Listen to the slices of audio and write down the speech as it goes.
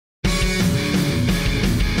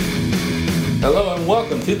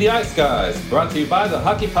welcome to the Ice Guys, brought to you by the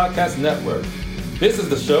Hockey Podcast Network. This is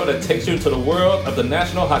the show that takes you to the world of the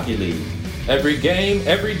National Hockey League. Every game,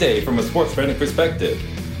 every day from a sports betting perspective.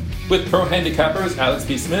 With pro handicappers Alex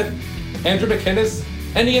P. Smith, Andrew McInnes,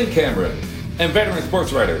 and Ian Cameron, and veteran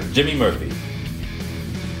sports writer Jimmy Murphy.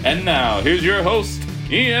 And now, here's your host,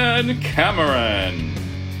 Ian Cameron.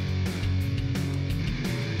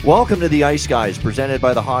 Welcome to the Ice Guys, presented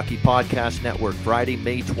by the Hockey Podcast Network. Friday,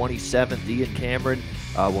 May 27th, Ian Cameron.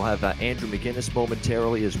 We'll have Andrew McInnes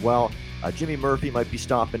momentarily as well. Jimmy Murphy might be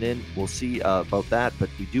stopping in. We'll see about that. But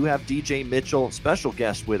we do have DJ Mitchell, special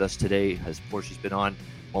guest with us today. As of course, he's been on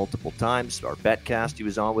multiple times. Our Betcast, he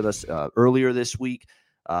was on with us earlier this week.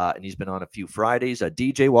 And he's been on a few Fridays.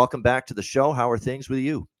 DJ, welcome back to the show. How are things with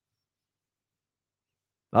you?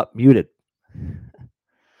 Muted.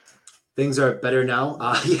 Things are better now.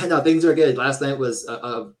 Things are good. Last night was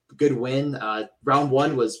a good win. Round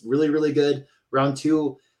one was really, really good. Round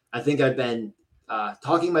two, I think I've been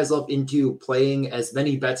talking myself into playing as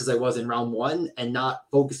many bets as I was in round one and not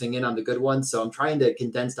focusing in on the good ones. So I'm trying to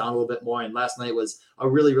condense down a little bit more. And last night was a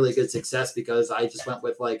really, really good success because I just went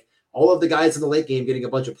with like all of the guys in the late game getting a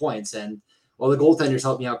bunch of points. And well, the goaltenders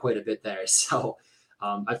helped me out quite a bit there. So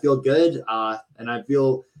I feel good. And I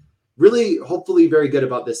feel really, hopefully very good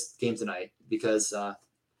about this game tonight because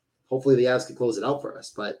hopefully the Avs can close it out for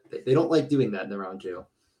us, but they don't like doing that in the round two.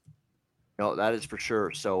 No, that is for sure.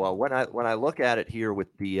 So when I look at it here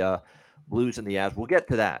with the Blues and the Avs, we'll get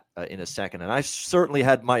to that in a second. And I certainly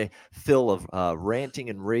had my fill of ranting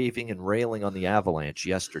and raving and railing on the Avalanche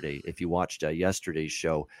yesterday. If you watched yesterday's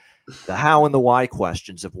show, the how and the why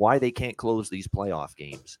questions of why they can't close these playoff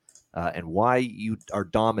games. And why you are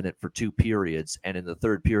dominant for two periods, and in the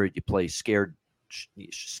third period you play scared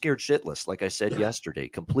shitless, like I said yesterday,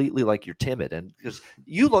 completely like you're timid. And because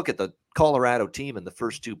you look at the Colorado team in the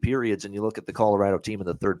first two periods, and you look at the Colorado team in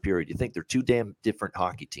the third period, you think they're two damn different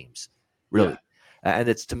hockey teams, really. Yeah. And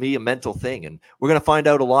it's, to me, a mental thing. And we're going to find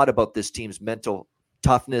out a lot about this team's mental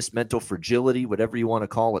toughness, mental fragility, whatever you want to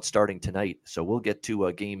call it, starting tonight. So we'll get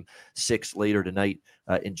to Game 6 later tonight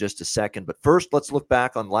in just a second. But first, let's look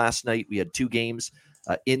back on last night. We had two games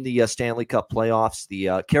in the Stanley Cup playoffs.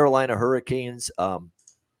 The Carolina Hurricanes,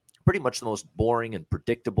 pretty much the most boring and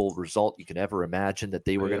predictable result you can ever imagine, that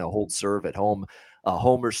they were going to hold serve at home. A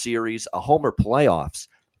homer series, a homer playoffs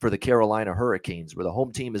for the Carolina Hurricanes, where the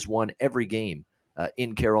home team has won every game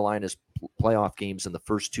in Carolina's playoff games in the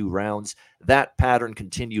first two rounds. That pattern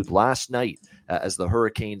continued last night as the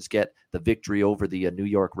Hurricanes get the victory over the New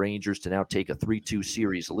York Rangers to now take a 3-2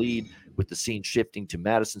 series lead, with the scene shifting to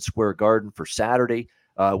Madison Square Garden for Saturday,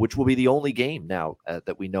 which will be the only game now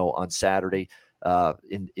that we know on Saturday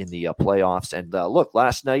in the playoffs. And look,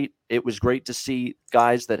 last night it was great to see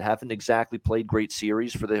guys that haven't exactly played great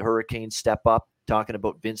series for the Hurricanes step up. Talking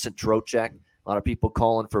about Vincent Trocheck, a lot of people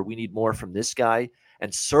calling for, we need more from this guy.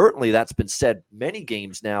 And certainly that's been said many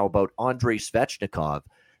games now about Andrei Svechnikov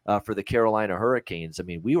for the Carolina Hurricanes. I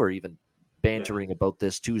mean, we were even bantering about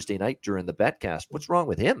this Tuesday night during the Betcast. What's wrong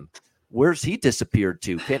with him? Where's he disappeared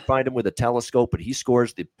to? Can't find him with a telescope, but he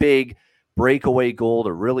scores the big breakaway goal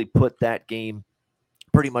to really put that game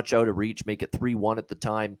pretty much out of reach, make it 3-1 at the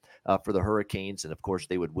time for the Hurricanes. And, of course,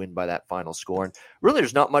 they would win by that final score. And really,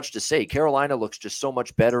 there's not much to say. Carolina looks just so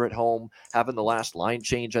much better at home. Having the last line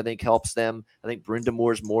change, I think, helps them. I think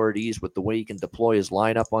Brindamore's more at ease with the way he can deploy his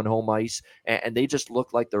lineup on home ice. And they just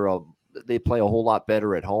look like they play a whole lot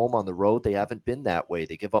better at home. On the road, they haven't been that way.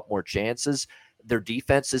 They give up more chances. Their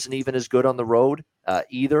defense isn't even as good on the road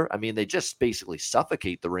either. I mean, they just basically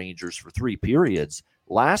suffocate the Rangers for three periods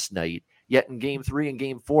last night. Yet in Game 3 and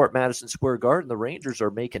Game 4 at Madison Square Garden, the Rangers are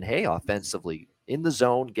making hay offensively, in the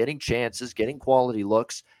zone, getting chances, getting quality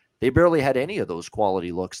looks. They barely had any of those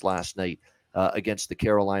quality looks last night against the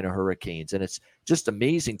Carolina Hurricanes. And it's just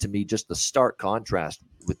amazing to me, just the stark contrast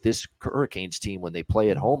with this Hurricanes team when they play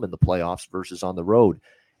at home in the playoffs versus on the road.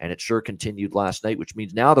 And it sure continued last night, which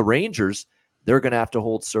means now the Rangers, they're going to have to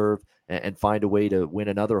hold serve and find a way to win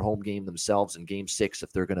another home game themselves in Game 6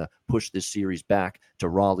 if they're going to push this series back to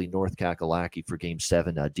Raleigh, North Kakalaki for Game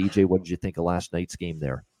 7. DJ, what did you think of last night's game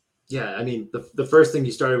there? Yeah, I mean, the first thing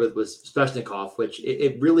you started with was Svechnikov, which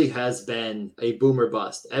it really has been a boomer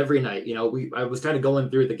bust every night. You know, I was kind of going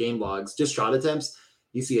through the game logs, just shot attempts.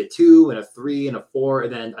 You see a 2 and a 3 and a 4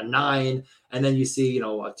 and then a 9. And then you see,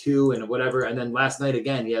 a 2 and a whatever. And then last night,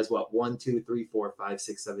 again, he has 1, 2, 3, 4, 5,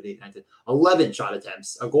 6, 7, 8, 9, 10, 11 shot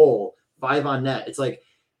attempts, a goal, 5 on net. It's like,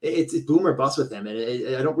 it's boomer bust with him.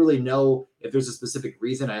 And I don't really know if there's a specific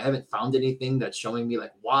reason. I haven't found anything that's showing me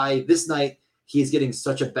like why this night he's getting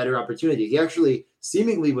such a better opportunity. He actually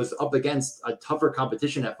seemingly was up against a tougher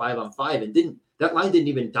competition at 5-on-5 and that line didn't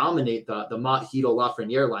even dominate the Mott Heedle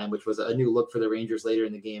Lafreniere line, which was a new look for the Rangers later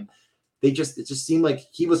in the game. It just seemed like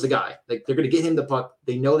he was the guy. Like, they're going to get him the puck.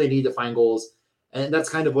 They know they need to find goals. And that's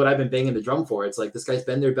kind of what I've been banging the drum for. It's like, this guy's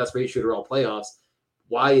been their best rate shooter all playoffs.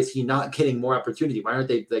 Why is he not getting more opportunity? Why aren't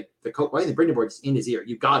they like the coach? Why isn't the Brandon board in his ear?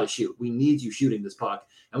 You got to shoot. We need you shooting this puck.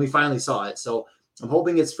 And we finally saw it. So I'm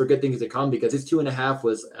hoping it's for good things to come, because his 2.5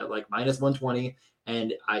 was at like -120.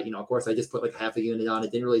 And I, of course, I just put like half a unit on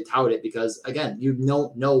it. Didn't really tout it because, again, you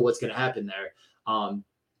don't know what's going to happen there.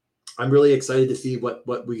 I'm really excited to see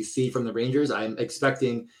what we see from the Rangers. I'm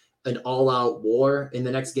expecting an all-out war in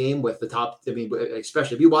the next game with the top. I mean,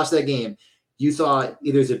 especially if you watch that game, you saw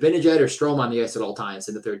either Zibanejad or Strome on the ice at all times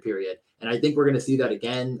in the third period. And I think we're going to see that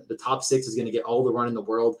again. The top 6 is going to get all the run in the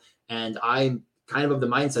world. And I'm kind of the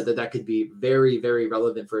mindset that could be very, very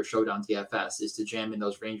relevant for a showdown DFS, is to jam in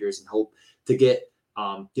those Rangers and hope to get,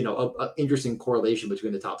 a interesting correlation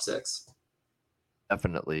between the top 6.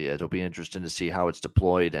 Definitely. It'll be interesting to see how it's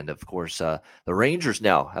deployed. And of course, the Rangers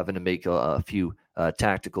now having to make a few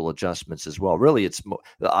tactical adjustments as well. Really, it's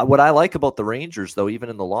what I like about the Rangers, though, even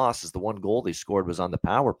in the loss, is the one goal they scored was on the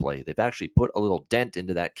power play. They've actually put a little dent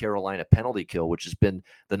into that Carolina penalty kill, which has been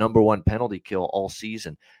the number 1 penalty kill all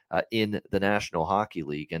season in the National Hockey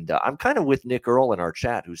League. And I'm kind of with Nick Earl in our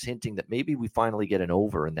chat, who's hinting that maybe we finally get an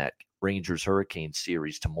over in that Rangers Hurricanes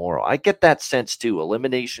series tomorrow. I get that sense too.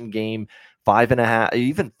 Elimination game, 5.5,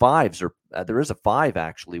 even 5s, or there is a 5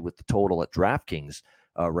 actually with the total at DraftKings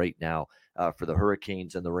right now for the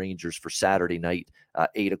Hurricanes and the Rangers for Saturday night,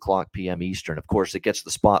 8:00 p.m. Eastern. Of course, it gets the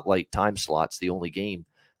spotlight time slots, the only game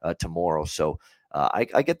tomorrow. So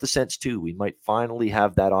I get the sense too, we might finally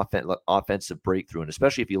have that offensive breakthrough, and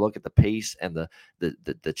especially if you look at the pace and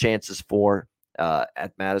the chances for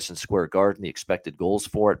at Madison Square Garden, the expected goals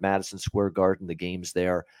for at Madison Square Garden, the games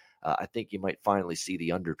there. I think you might finally see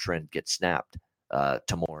the under trend get snapped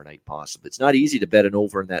tomorrow night, possibly. It's not easy to bet an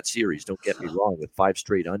over in that series, don't get me wrong, with 5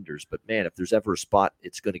 straight unders. But, man, if there's ever a spot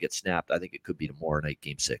it's going to get snapped, I think it could be tomorrow night,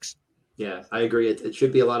 Game 6. Yeah, I agree. It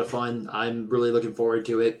should be a lot of fun. I'm really looking forward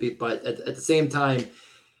to it. But at the same time,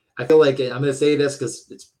 I feel like I'm going to say this because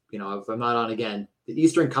it's, if I'm not on again, the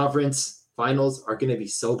Eastern Conference Finals are going to be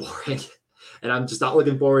so boring. And I'm just not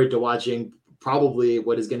looking forward to watching probably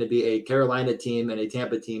what is going to be a Carolina team and a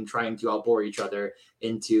Tampa team trying to outbore each other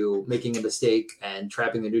into making a mistake and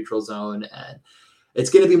trapping the neutral zone. And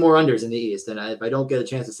it's going to be more unders in the East. And if I don't get a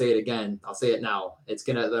chance to say it again, I'll say it now. It's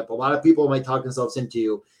going to, a lot of people might talk themselves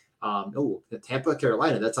into, Tampa,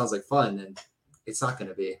 Carolina, that sounds like fun. And it's not going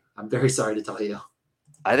to be. I'm very sorry to tell you.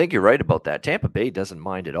 I think you're right about that. Tampa Bay doesn't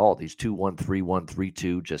mind at all. These 2-1, 3-1,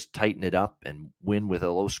 3-2, just tighten it up and win with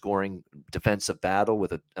a low-scoring defensive battle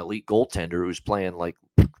with an elite goaltender who's playing like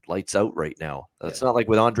lights out right now. It's not like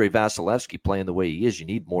with Andre Vasilevsky playing the way he is. You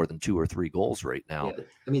need more than 2 or 3 goals right now. Yeah.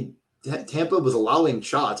 I mean, Tampa was allowing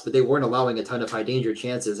shots, but they weren't allowing a ton of high-danger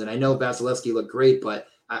chances. And I know Vasilevsky looked great, but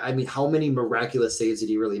I mean, how many miraculous saves did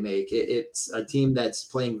he really make? It's a team that's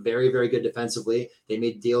playing very, very good defensively. They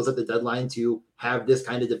made deals at the deadline to have this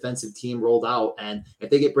kind of defensive team rolled out. And if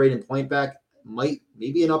they get Braden Point back,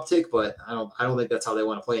 maybe an uptick, but I don't think that's how they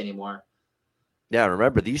want to play anymore. Yeah,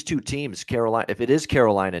 remember these two teams, Carolina. If it is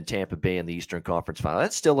Carolina and Tampa Bay in the Eastern Conference Final,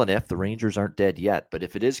 that's still an if. The Rangers aren't dead yet. But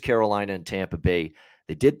if it is Carolina and Tampa Bay,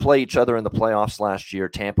 they did play each other in the playoffs last year.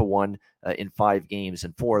 Tampa won in 5 games,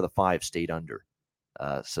 and 4 of the 5 stayed under.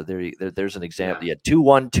 So there's an example. You had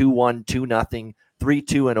 2-1, 2-1, 2-0,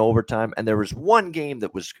 3-2 in overtime, and there was one game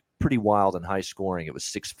that was pretty wild and high scoring. It was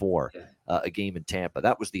 6-4, a game in Tampa.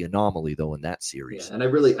 That was the anomaly though in that series. Yeah, and I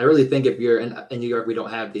really think if you're in New York, we don't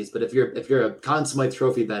have these, but if you're a Conn Smythe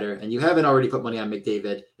Trophy bettor and you haven't already put money on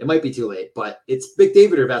McDavid, it might be too late. But it's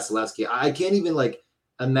McDavid or Vasilevsky. I can't even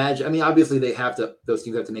imagine. I mean, obviously those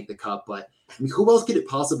teams have to make the cup, but I mean, who else could it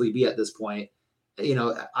possibly be at this point?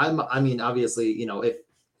 Obviously, if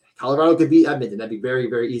Colorado could beat Edmonton, that'd be very,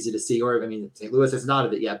 very easy to see. Or, St. Louis is not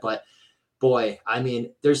of it yet, but boy,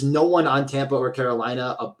 there's no one on Tampa or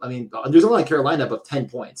Carolina. There's only on Carolina above 10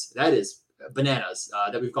 points. That is bananas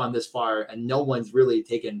that we've gone this far, and no one's really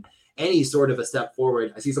taken any sort of a step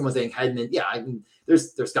forward. I see someone saying Hedman. Yeah,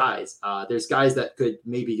 there's guys. There's guys that could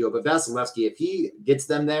maybe do it, but Vasilevsky, if he gets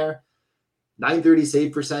them there, 930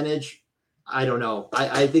 save percentage. I don't know.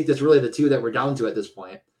 I think that's really the two that we're down to at this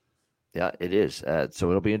point. Yeah, it is. So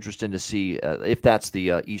it'll be interesting to see if that's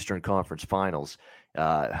the Eastern Conference Finals.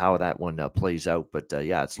 how that one plays out. But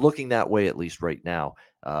yeah, it's looking that way at least right now.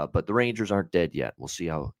 But the Rangers aren't dead yet. We'll see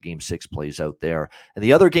how Game 6 plays out there. And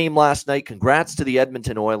the other game last night, congrats to the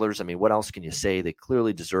Edmonton Oilers. I mean, what else can you say? They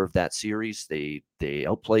clearly deserved that series. They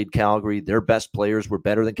outplayed Calgary. Their best players were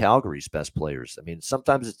better than Calgary's best players. I mean,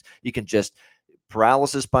 sometimes you can just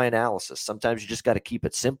paralysis by analysis. Sometimes you just got to keep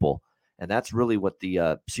it simple. And that's really what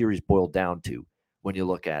the series boiled down to when you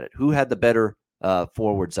look at it. Who had the better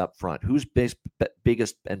forwards up front? Whose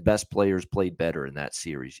biggest and best players played better in that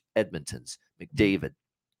series? Edmonton's, McDavid,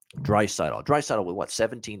 Draisaitl with what,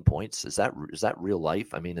 17 points? Is that real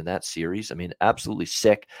life? I mean, in that series, I mean, absolutely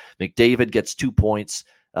sick. McDavid gets 2 points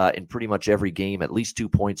in pretty much every game, at least 2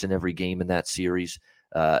 points in every game in that series,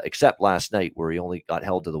 except last night where he only got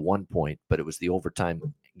held to the 1 point, but it was the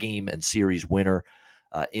overtime game and series winner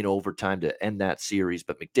in overtime to end that series.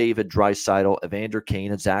 But McDavid, Draisaitl, Evander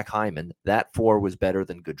Kane, and Zach Hyman, that four was better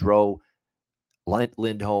than Gaudreau,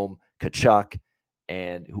 Lindholm, Tkachuk,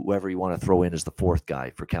 and whoever you want to throw in as the fourth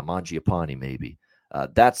guy for Mangiapane, maybe.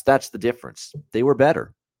 That's the difference. They were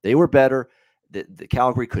better. The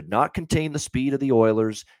Calgary could not contain the speed of the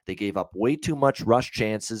Oilers. They gave up way too much rush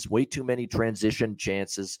chances, way too many transition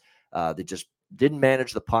chances. They just didn't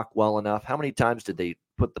manage the puck well enough. How many times did they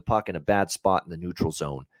put the puck in a bad spot in the neutral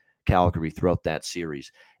zone, Calgary, throughout that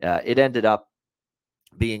series? It ended up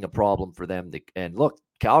being a problem for them. And look,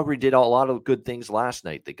 Calgary did a lot of good things last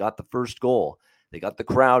night. They got the first goal. They got the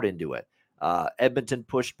crowd into it. Edmonton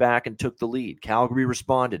pushed back and took the lead. Calgary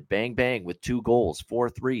responded, bang, bang, with 2 goals,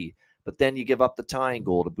 4-3. But then you give up the tying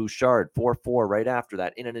goal to Bouchard, 4-4 right after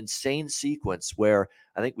that, in an insane sequence where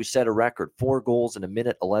I think we set a record, 4 goals in a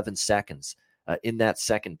minute, 11 seconds in that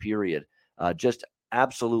second period. Just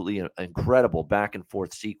absolutely incredible back and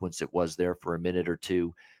forth sequence it was there for a minute or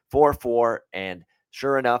two. 4-4, and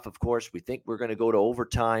sure enough, of course, we think we're going to go to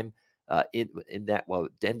overtime. In that, well,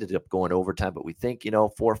 it ended up going overtime, but we think,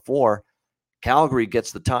 4-4. Calgary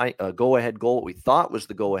gets the go-ahead goal. What we thought was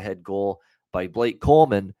the go-ahead goal by Blake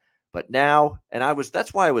Coleman, but now,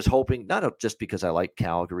 that's why I was hoping, not just because I like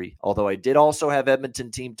Calgary, although I did also have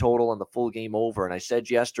Edmonton team total on the full game over, and I said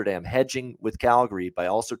yesterday I'm hedging with Calgary by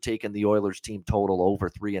also taking the Oilers team total over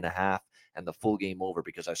 3.5 and the full game over,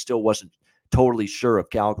 because I still wasn't totally sure of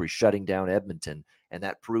Calgary shutting down Edmonton, and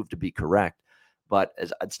that proved to be correct. But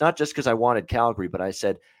it's not just because I wanted Calgary, but I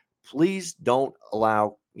said, please don't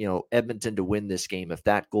allow Edmonton to win this game if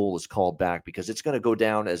that goal is called back, because it's going to go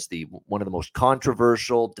down as one of the most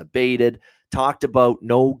controversial, debated, talked about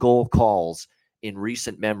no goal calls in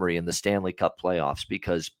recent memory in the Stanley Cup playoffs,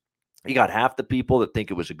 because you got half the people that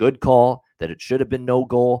think it was a good call, that it should have been no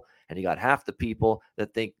goal, and you got half the people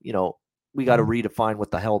that think, we got to redefine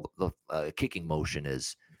what the hell the kicking motion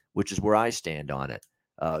is, which is where I stand on it.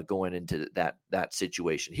 Going into that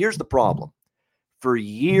situation. Here's the problem. For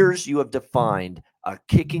years, you have defined a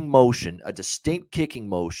kicking motion, a distinct kicking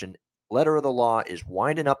motion. Letter of the law is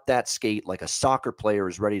winding up that skate like a soccer player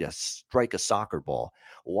is ready to strike a soccer ball.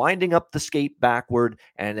 Winding up the skate backward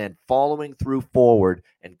and then following through forward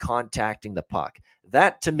and contacting the puck.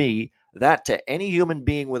 That to me, that to any human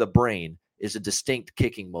being with a brain is a distinct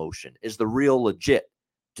kicking motion, is the real legit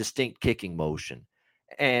distinct kicking motion.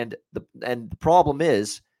 And the problem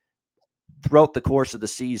is, throughout the course of the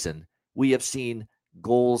season, we have seen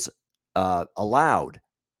goals allowed,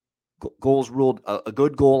 goals ruled a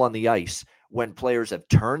good goal on the ice when players have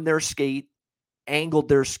turned their skate, angled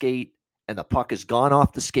their skate, and the puck has gone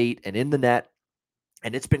off the skate and in the net,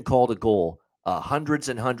 and it's been called a goal hundreds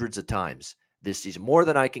and hundreds of times this season, more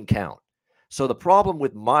than I can count. So the problem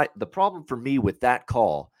for me with that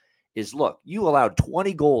call is, look, you allowed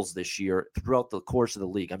 20 goals this year throughout the course of the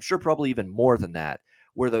league. I'm sure probably even more than that,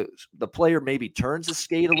 where the player maybe turns the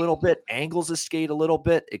skate a little bit, angles the skate a little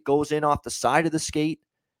bit, it goes in off the side of the skate,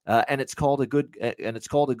 and it's called a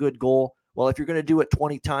good goal. Well, if you're going to do it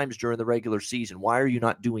 20 times during the regular season, why are you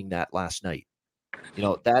not doing that last night?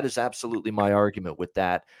 That is absolutely my argument with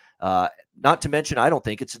that. Not to mention, I don't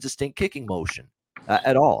think it's a distinct kicking motion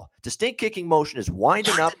at all. Distinct kicking motion is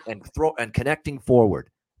winding up and connecting forward.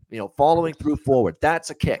 Following through forward. That's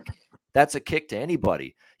a kick. That's a kick to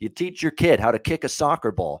anybody. You teach your kid how to kick a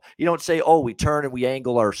soccer ball. You don't say, we turn and we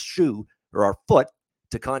angle our shoe or our foot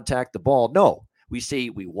to contact the ball. No, we say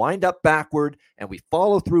we wind up backward and we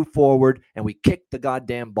follow through forward and we kick the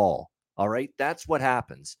goddamn ball. All right. That's what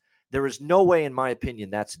happens. There is no way, in my opinion,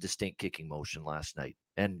 that's a distinct kicking motion last night.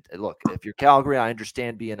 And look, if you're Calgary, I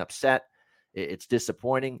understand being upset. It's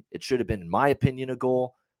disappointing. It should have been, in my opinion, a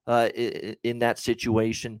goal in that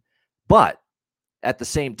situation. But at the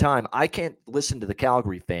same time, I can't listen to the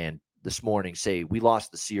Calgary fan this morning say we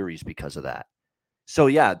lost the series because of that. So,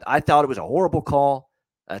 yeah, I thought it was a horrible call.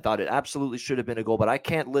 I thought it absolutely should have been a goal, but I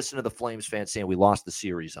can't listen to the Flames fans saying we lost the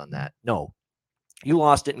series on that. No, you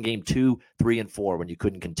lost it in game 2, 3, and 4 when you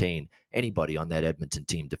couldn't contain anybody on that Edmonton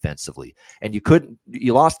team defensively. And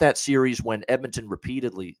you lost that series when Edmonton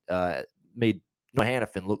repeatedly made Noah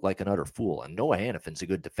Hannafin look like an utter fool. And Noah Hannafin's a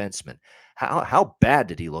good defenseman. How bad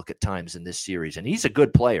did he look at times in this series? And he's a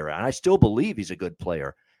good player, and I still believe he's a good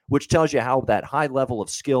player, which tells you how that high level of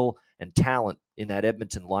skill and talent in that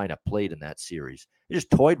Edmonton lineup played in that series. They just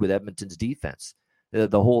toyed with Edmonton's defense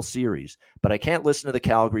the whole series. But I can't listen to the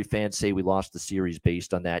Calgary fans say we lost the series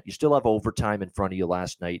based on that. You still have overtime in front of you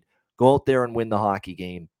last night. Go out there and win the hockey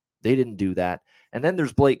game. They didn't do that. And then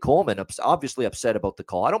there's Blake Coleman, obviously upset about the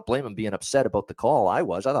call. I don't blame him being upset about the call. I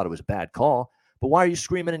thought it was a bad call. But why are you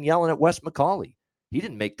screaming and yelling at Wes McCauley? He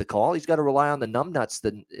didn't make the call. He's got to rely on the numbnuts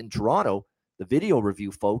that in Toronto, the video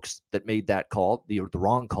review folks that made that call, the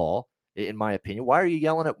wrong call, in my opinion. Why are you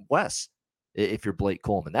yelling at Wes if you're Blake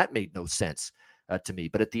Coleman? That made no sense to me.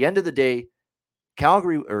 But at the end of the day,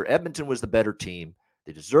 Edmonton was the better team.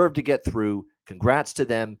 They deserved to get through. Congrats to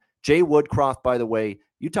them. Jay Woodcroft, by the way,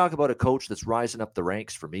 you talk about a coach that's rising up the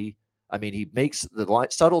ranks for me. I mean, he makes the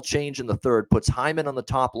subtle change in the third, puts Hyman on the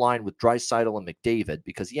top line with Draisaitl and McDavid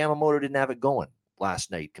because Yamamoto didn't have it going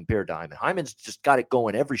last night compared to Hyman. Hyman's just got it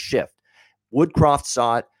going every shift. Woodcroft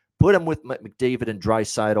saw it, put him with McDavid and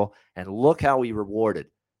Draisaitl, and look how he rewarded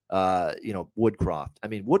Woodcroft. I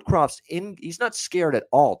mean, he's not scared at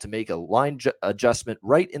all to make a line adjustment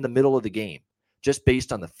right in the middle of the game, just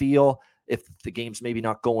based on the feel. If the game's maybe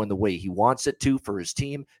not going the way he wants it to for his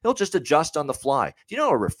team, he'll just adjust on the fly. Do you know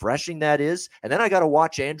how refreshing that is? And then I got to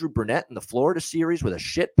watch Andrew Burnett in the Florida series with a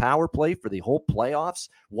shit power play for the whole playoffs,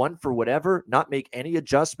 one for whatever, not make any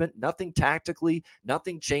adjustment, nothing tactically,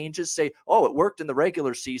 nothing changes. Say, oh, it worked in the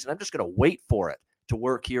regular season. I'm just going to wait for it to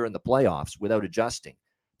work here in the playoffs without adjusting.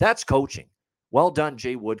 That's coaching. Well done,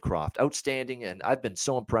 Jay Woodcroft. Outstanding, and I've been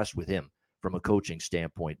so impressed with him from a coaching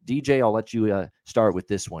standpoint. DJ, I'll let you start with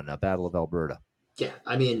this one, Battle of Alberta. Yeah,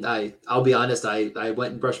 I mean, I'll be honest. I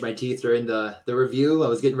went and brushed my teeth during the review. I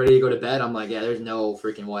was getting ready to go to bed. I'm like, yeah, there's no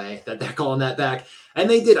freaking way that they're calling that back. And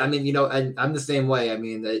they did. I mean, and I'm the same way. I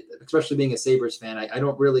mean, especially being a Sabres fan, I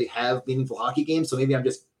don't really have meaningful hockey games. So maybe I'm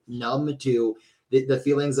just numb to the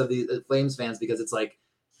feelings of the Flames fans because it's like,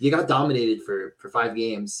 you got dominated for 5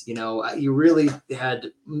 games. You really had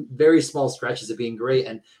very small stretches of being great.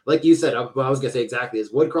 And like you said, what I was going to say exactly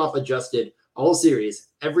is Woodcroft adjusted all series,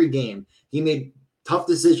 every game. He made tough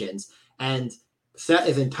decisions and sat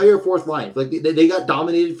his entire fourth line. Like they got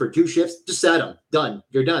dominated for 2 shifts, just sat them. Done.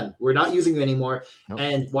 You're done. We're not using you anymore. Nope.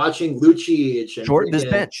 And watching Lucic and shorten his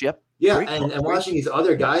bench. Yep. Yeah. And watching these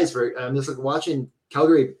other guys I'm just like watching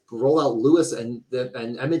Calgary roll out Lewis and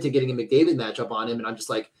Edmonton getting a McDavid matchup on him. And I'm just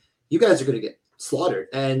like, you guys are going to get slaughtered.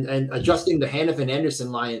 And adjusting the Hannafin-Anderson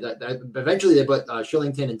line, that eventually they put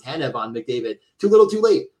Shillington and Tanev on McDavid. Too little, too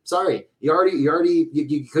late. Sorry.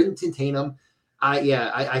 You couldn't contain him.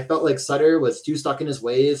 I felt like Sutter was too stuck in his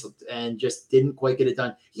ways and just didn't quite get it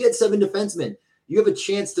done. He had 7 defensemen. You have a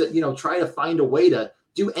chance to, try to find a way to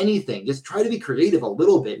do anything. Just try to be creative a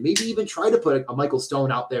little bit. Maybe even try to put a Michael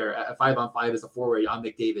Stone out there at 5-on-5 as a forward on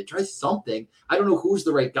McDavid. Try something. I don't know who's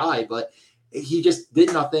the right guy, but he just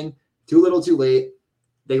did nothing. Too little, too late.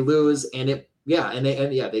 They lose, and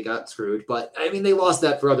they got screwed. But I mean, they lost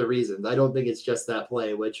that for other reasons. I don't think it's just that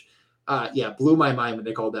play, which, blew my mind when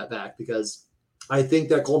they called that back because I think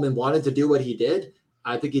that Coleman wanted to do what he did.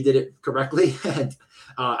 I think he did it correctly, and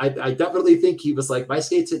I definitely think he was like, my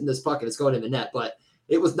skate's hitting this puck and it's going in the net, but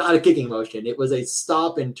it was not a kicking motion. It was a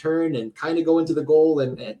stop and turn and kind of go into the goal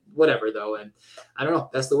and whatever though. And I don't know.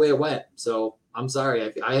 That's the way it went. So I'm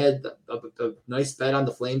sorry. I had a nice bet on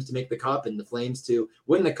the Flames to make the cup and the Flames to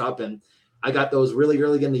win the cup. And I got those really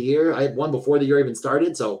early in the year. I had one before the year even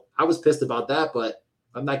started. So I was pissed about that, but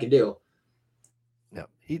I'm not going to do. No,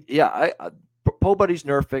 Poe Buddy's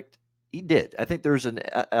nerfed. He did. I think there's an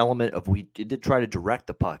element of he did try to direct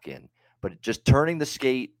the puck in, but just turning the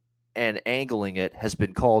skate and angling it has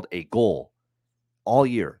been called a goal all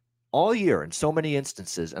year in so many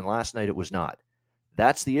instances. And last night it was not.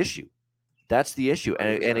 That's the issue.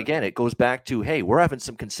 And again, it goes back to, hey, we're having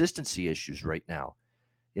some consistency issues right now.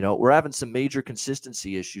 We're having some major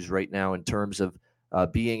consistency issues right now in terms of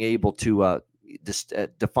being able to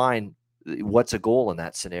define what's a goal in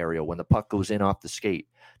that scenario when the puck goes in off the skate.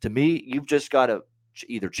 To me, you've just got to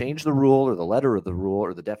either change the rule or the letter of the rule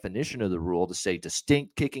or the definition of the rule to say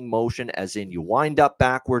distinct kicking motion, as in you wind up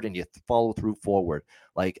backward and you follow through forward.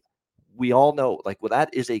 Like we all know,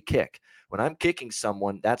 that is a kick. When I'm kicking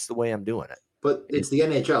someone, that's the way I'm doing it. But it's the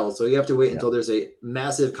NHL, so you have to wait until there's a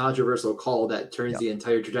massive controversial call that turns the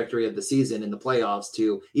entire trajectory of the season in the playoffs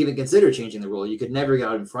to even consider changing the rule. You could never get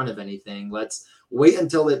out in front of anything. Let's wait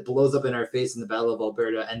until it blows up in our face in the Battle of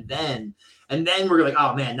Alberta, and then we're like,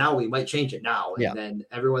 oh man, now we might change it now. And then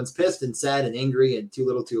everyone's pissed and sad and angry and too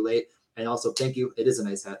little too late. And also, thank you. It is a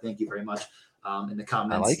nice hat. Thank you very much. In the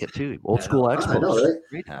comments. I like it too. Old school Expos. I know, right?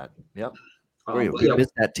 Great hat. Yep. Great. We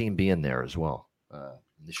missed that team being there as well.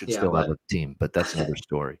 They should still have a team, but that's another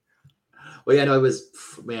story. Well, yeah, no, it was,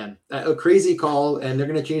 man, a crazy call, and they're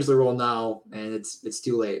going to change the rule now, and it's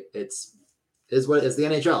too late. It's the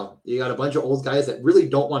NHL. You got a bunch of old guys that really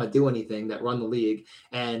don't want to do anything that run the league,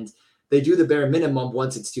 and they do the bare minimum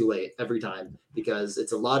once it's too late every time, because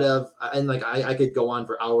it's a lot of, and like I could go on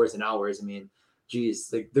for hours and hours. I mean,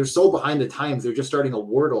 geez, like they're so behind the times. They're just starting a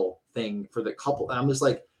Wordle thing for the couple, and I'm just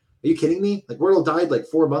like, are you kidding me? Like Wordle died like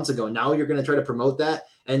 4 months ago. Now you're going to try to promote that.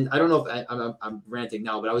 And I don't know if I'm ranting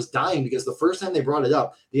now, but I was dying because the first time they brought it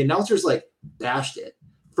up, the announcers like bashed it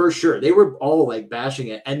for sure. They were all like bashing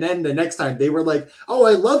it. And then the next time they were like, oh,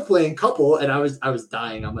 I love playing couple. And I was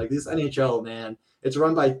dying. I'm like, this NHL, man, it's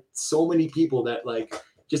run by so many people that like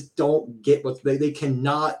just don't get what they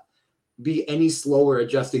cannot be any slower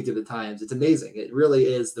adjusting to the times. It's amazing. It really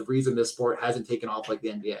is the reason this sport hasn't taken off like the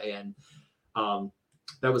NBA. And,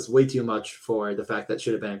 that was way too much for the fact that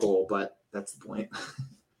should have been a goal, but that's the point.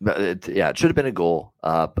 It should have been a goal.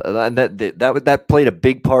 And that played a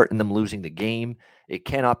big part in them losing the game. It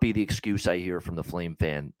cannot be the excuse I hear from the Flame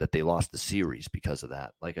fan that they lost the series because of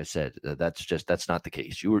that. Like I said, that's not the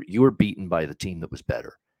case. You were beaten by the team that was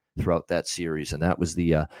better throughout that series, and that was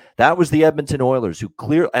the Edmonton Oilers who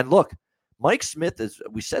and look, Mike Smith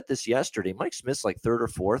we said this yesterday. Mike Smith's like third or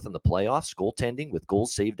fourth in the playoffs goaltending with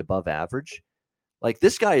goals saved above average. Like,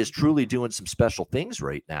 this guy is truly doing some special things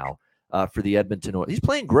right now for the Edmonton Oilers. He's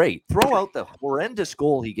playing great. Throw out the horrendous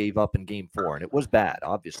goal he gave up in Game 4, and it was bad,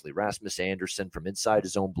 obviously. Rasmus Anderson from inside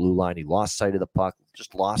his own blue line. He lost sight of the puck,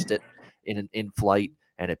 just lost it in flight,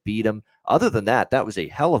 and it beat him. Other than that was a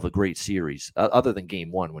hell of a great series, other than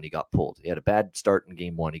Game 1 when he got pulled. He had a bad start in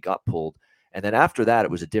Game 1. He got pulled. And then after that,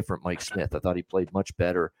 it was a different Mike Smith. I thought he played much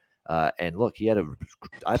better. And look, he had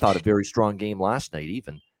I thought, a very strong game last night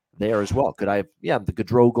even. There as well. The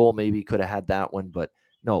Gaudreau goal maybe could have had that one, but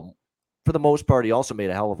no, for the most part, he also made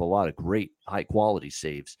a hell of a lot of great high quality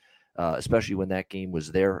saves, especially when that game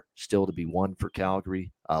was there still to be won for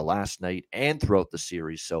Calgary last night and throughout the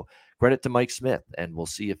series. So credit to Mike Smith, and we'll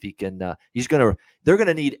see if he can. They're going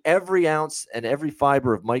to need every ounce and every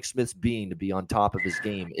fiber of Mike Smith's being to be on top of his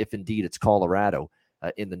game, if indeed it's Colorado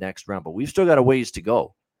in the next round. But we've still got a ways to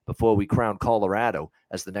go before we crown Colorado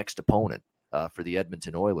as the next opponent for the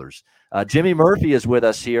Edmonton Oilers. Jimmy Murphy is with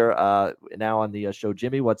us here now on the show.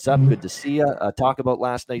 Jimmy, what's up? Good to see you. Talk about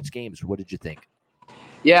last night's games. What did you think?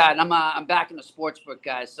 Yeah, and I'm back in the sportsbook,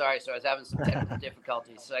 guys. Sorry, so I was having some technical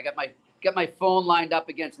difficulties. So I got my phone lined up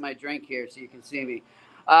against my drink here, so you can see me.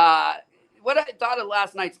 What I thought of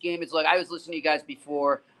last night's game is, look, I was listening to you guys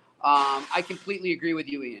before. I completely agree with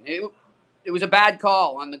you, Ian. It was a bad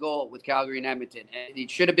call on the goal with Calgary and Edmonton, and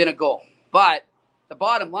it should have been a goal. But the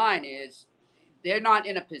bottom line is, they're not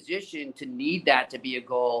in a position to need that to be a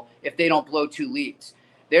goal if they don't blow 2 leads.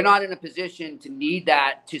 They're not in a position to need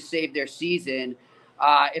that to save their season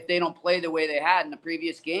if they don't play the way they had in the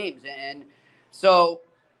previous games. And so,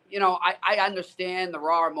 I understand the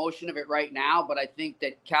raw emotion of it right now, but I think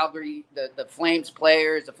that Calgary, the Flames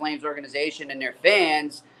players, the Flames organization, and their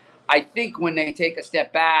fans, I think when they take a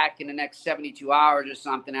step back in the next 72 hours or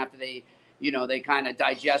something after they kind of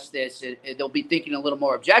digest this, they'll be thinking a little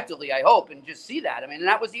more objectively, I hope, and just see that. I mean, and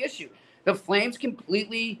that was the issue. The Flames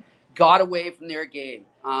completely got away from their game.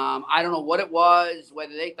 I don't know what it was,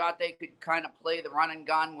 whether they thought they could kind of play the run and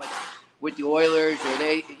gun with the Oilers,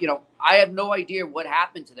 or I have no idea what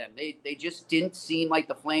happened to them. They just didn't seem like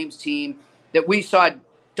the Flames team that we saw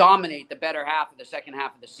dominate the better half of the second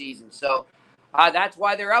half of the season. So that's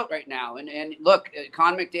why they're out right now. And look,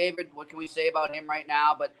 Connor McDavid, what can we say about him right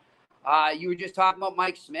now? But you were just talking about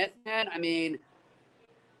Mike Smith, man. I mean,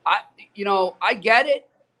 I get it,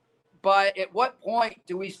 but at what point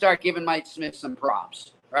do we start giving Mike Smith some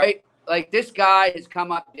props, right? Like, this guy has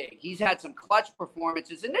come up big. He's had some clutch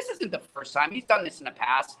performances, and this isn't the first time. He's done this in the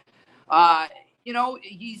past.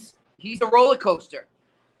 He's a roller coaster.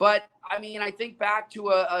 But, I mean, I think back to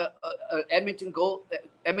a Edmonton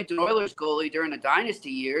Oilers goalie during the dynasty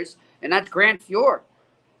years, and that's Grant Fuhr.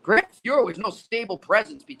 Grant Fuhr was no stable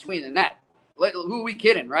presence between the net. Who are we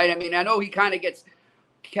kidding, right? I mean, I know he kind of gets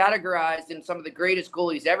categorized in some of the greatest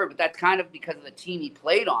goalies ever, but that's kind of because of the team he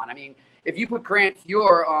played on. I mean, if you put Grant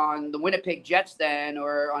Fuhr on the Winnipeg Jets then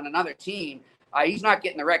or on another team, he's not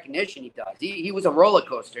getting the recognition he does. He was a roller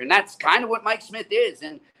coaster, and that's kind of what Mike Smith is.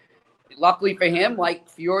 And luckily for him, like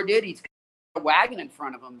Fuhr did, he's got a wagon in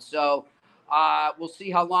front of him. So we'll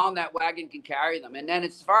see how long that wagon can carry them. And then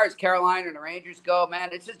as far as Carolina and the Rangers go,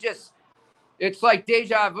 man, it's like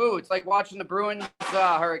deja vu. It's like watching the Bruins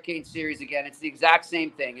Hurricane series again. It's the exact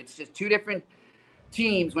same thing. It's just two different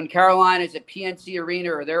teams when Carolina's at PNC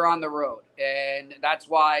Arena or they're on the road. And that's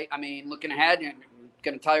why, I mean, looking ahead, I'm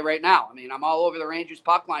going to tell you right now, I mean, I'm all over the Rangers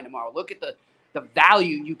puck line tomorrow. Look at the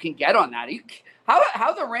value you can get on that.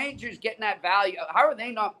 How the Rangers getting that value? How are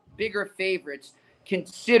they not bigger favorites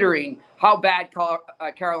considering how bad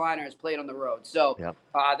Carolina has played on the road? So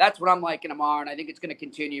that's what I'm liking tomorrow, and I think it's going to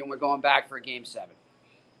continue, and we're going back for a Game 7.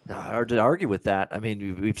 Hard to argue with that. I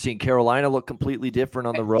mean, we've seen Carolina look completely different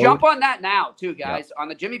on the road. Jump on that now, too, guys. On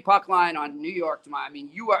the Jimmy Puck line on New York tomorrow, I mean,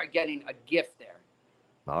 you are getting a gift there.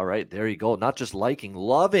 All right, there you go. Not just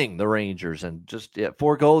loving the Rangers, and just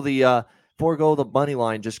forego the money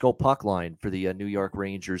line, just go puck line for the New York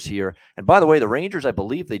Rangers here. And by the way, the Rangers, I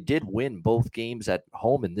believe they did win both games at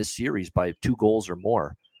home in this series by 2 goals or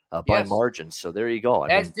more by margin. So there you go.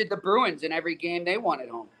 As did the Bruins in every game they won at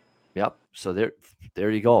home. Yep. So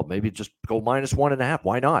there you go. Maybe just go -1.5.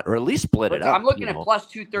 Why not? Or at least split it up. I'm looking at plus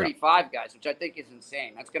 235, guys, which I think is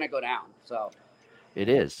insane. That's going to go down. So it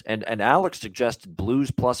is. And Alex suggested Blues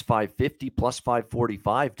plus 550, plus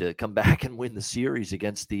 545 to come back and win the series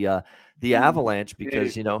against the Avalanche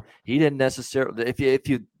because, he didn't necessarily, if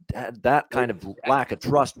you had that kind of lack of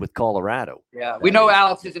trust with Colorado. Yeah, we know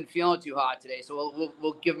Alex isn't feeling too hot today, so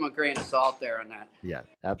we'll give him a grain of salt there on that. Yeah,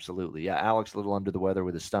 absolutely. Yeah, Alex a little under the weather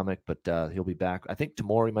with his stomach, but he'll be back. I think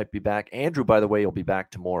tomorrow he might be back. Andrew, by the way, will be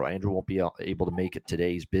back tomorrow. Andrew won't be able to make it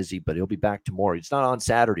today. He's busy, but he'll be back tomorrow. He's not on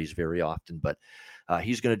Saturdays very often, but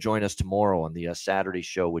he's going to join us tomorrow on the Saturday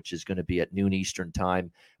show, which is going to be at noon Eastern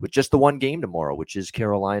time with just the one game tomorrow, which is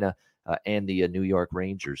Carolina and the New York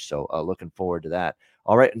Rangers. So looking forward to that.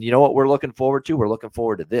 All right. And you know what we're looking forward to? We're looking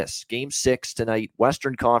forward to this. Game 6 tonight,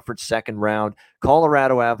 Western Conference second round,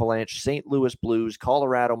 Colorado Avalanche, St. Louis Blues,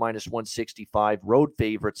 Colorado -165, road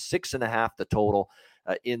favorites, 6.5 the total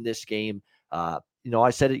in this game. I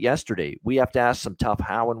said it yesterday. We have to ask some tough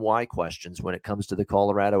how and why questions when it comes to the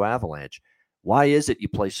Colorado Avalanche. Why is it you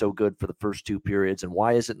play so good for the first 2 periods? And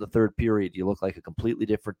why is it in the third period you look like a completely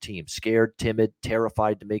different team? Scared, timid,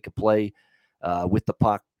 terrified to make a play with the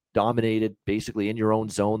puck, dominated basically in your own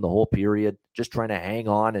zone the whole period, just trying to hang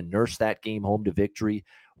on and nurse that game home to victory.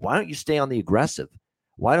 Why don't you stay on the aggressive?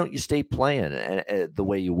 Why don't you stay playing the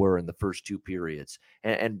way you were in the first 2 periods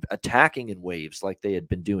and attacking in waves like they had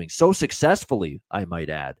been doing so successfully, I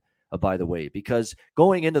might add, by the way, because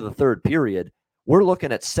going into the third period, we're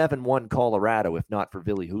looking at 7-1 Colorado, if not for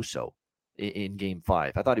Ville Husso in Game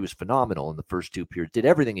 5. I thought he was phenomenal in the first 2 periods. Did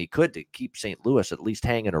everything he could to keep St. Louis at least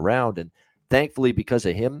hanging around. And thankfully, because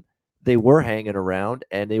of him, they were hanging around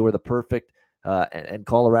and they were the perfect, and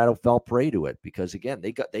Colorado fell prey to it because, again,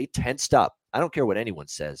 they tensed up. I don't care what anyone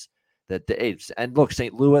says. And look,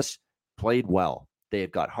 St. Louis played well. They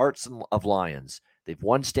have got hearts of lions. They've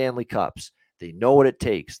won Stanley Cups. They know what it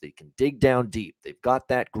takes. They can dig down deep. They've got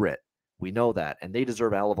that grit. We know that, and they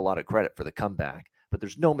deserve a hell of a lot of credit for the comeback. But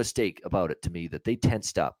there's no mistake about it to me that they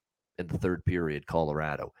tensed up in the third period,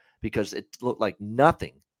 Colorado, because it looked like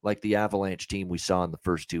nothing like the Avalanche team we saw in the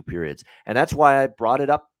first 2 periods. And that's why I brought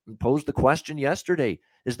it up and posed the question yesterday.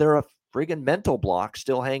 Is there a friggin' mental block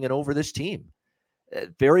still hanging over this team?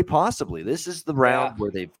 Very possibly. This is the round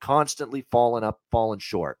where they've constantly fallen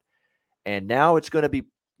short. And now it's going to be,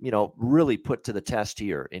 really put to the test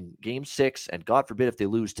here in Game 6, and God forbid if they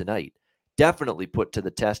lose tonight. Definitely put to the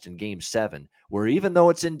test in Game 7, where even though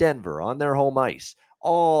it's in Denver on their home ice,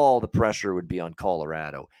 all the pressure would be on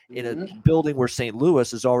Colorado in a building where St. Louis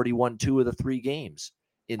has already won 2 of the 3 games.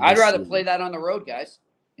 I'd rather play that on the road, guys.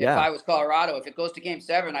 If I was Colorado, if it goes to Game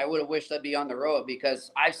 7, I would have wished I'd be on the road because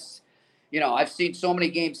I've seen so many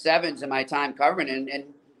Game 7s in my time covering,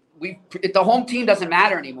 and the home team doesn't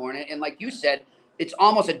matter anymore. And like you said, it's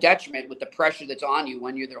almost a detriment with the pressure that's on you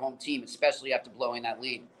when you're their home team, especially after blowing that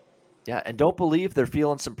lead. Yeah, and don't believe they're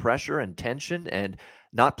feeling some pressure and tension and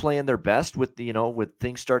not playing their best with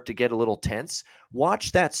things start to get a little tense.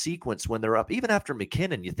 Watch that sequence when they're up. Even after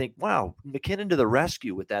McKinnon, you think, wow, McKinnon to the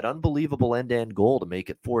rescue with that unbelievable end-to-end goal to make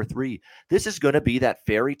it 4-3. This is going to be that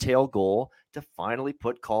fairy tale goal to finally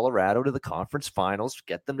put Colorado to the conference finals,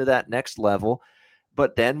 get them to that next level.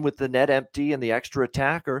 But then with the net empty and the extra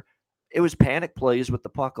attacker, it was panic plays with the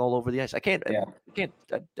puck all over the ice. I can't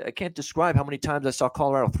describe how many times I saw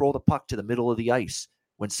Colorado throw the puck to the middle of the ice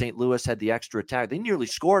when St. Louis had the extra attack. They nearly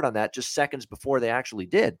scored on that just seconds before they actually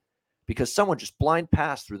did, because someone just blind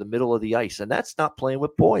passed through the middle of the ice. And that's not playing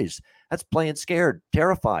with poise. That's playing scared,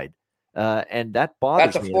 terrified. And that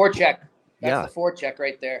bothers me. That's a forecheck. That's the forecheck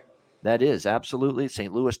right there. That is, absolutely.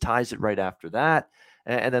 St. Louis ties it right after that.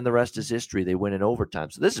 And then the rest is history. They win in overtime.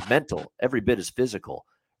 So this is mental, every bit as physical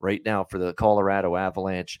right now for the Colorado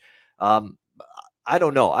Avalanche. I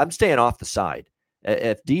don't know. I'm staying off the side.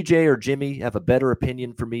 If DJ or Jimmy have a better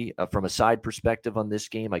opinion for me from a side perspective on this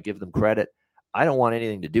game, I give them credit. I don't want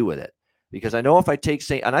anything to do with it, because I know if I take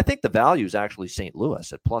and I think the value is actually St.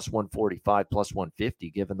 Louis at plus 145, plus 150,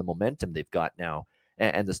 given the momentum they've got now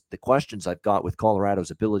and the questions I've got with Colorado's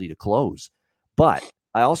ability to close. But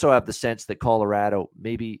I also have the sense that Colorado,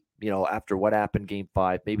 maybe, after what happened Game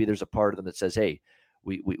 5, maybe there's a part of them that says, hey,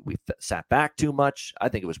 we sat back too much. I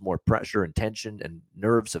think it was more pressure and tension and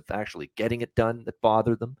nerves of actually getting it done that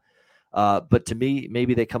bothered them. But to me,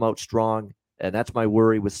 maybe they come out strong. And that's my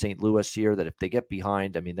worry with St. Louis here, that if they get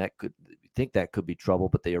behind, that could be trouble,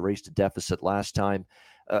 but they erased a deficit last time.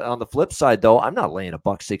 On the flip side, though, I'm not laying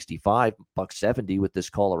 $1.65, $1.70 with this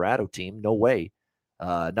Colorado team. No way.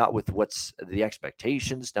 Not with what's the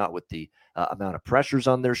expectations, not with the amount of pressures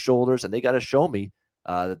on their shoulders. And they got to show me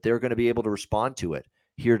that they're going to be able to respond to it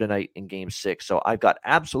here tonight in Game 6. So I've got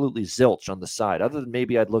absolutely zilch on the side, other than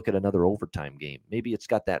maybe I'd look at another overtime game. Maybe it's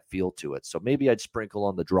got that feel to it. So maybe I'd sprinkle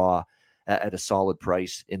on the draw at a solid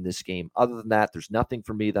price in this game. Other than that, there's nothing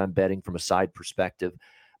for me that I'm betting from a side perspective,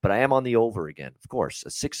 but I am on the over again. Of course, a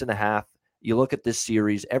 6.5. You look at this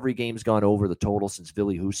series, every game's gone over the total since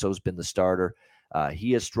Ville Husso's been the starter.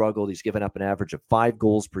 He has struggled. He's given up an average of 5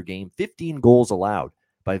 goals per game, 15 goals allowed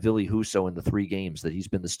by Ville Husso in the 3 games that he's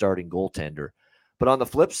been the starting goaltender. But on the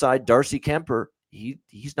flip side, Darcy Kemper,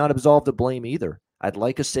 he's not absolved of blame either. I'd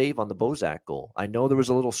like a save on the Bozak goal. I know there was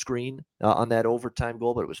a little screen on that overtime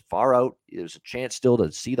goal, but it was far out. There's a chance still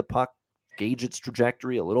to see the puck, gauge its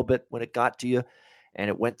trajectory a little bit when it got to you, and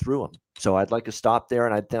it went through him. So I'd like a stop there,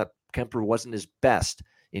 and I thought Kemper wasn't his best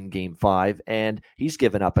in Game 5, and he's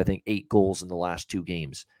given up, I think, 8 goals in the last 2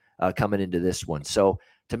 games coming into this one. So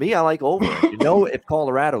to me, I like over. If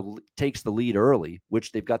Colorado takes the lead early,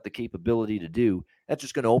 which they've got the capability to do, that's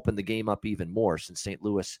just going to open the game up even more, since St.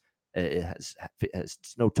 Louis has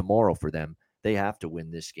no tomorrow for them. They have to win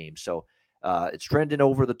this game. So it's trending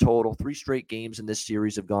over the total. 3 straight games in this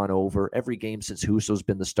series have gone over. Every game since Husso's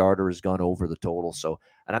been the starter has gone over the total. So,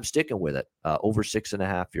 and I'm sticking with it. Over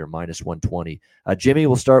 6.5 here, minus 120. Jimmy,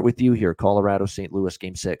 we'll start with you here. Colorado, St. Louis,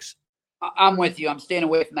 Game 6. I'm with you. I'm staying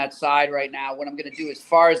away from that side right now. What I'm going to do as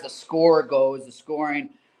far as the score goes, the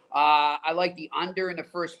scoring, I like the under in the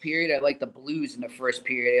first period. I like the Blues in the first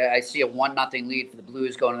period. I see a 1-0 lead for the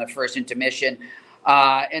Blues going in the first intermission.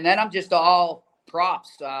 And then I'm just all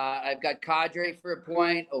props. I've got Kadri for a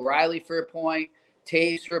point, O'Reilly for a point,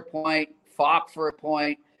 Taves for a point, Falk for a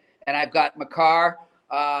point, and I've got Makar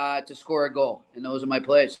to score a goal. And those are my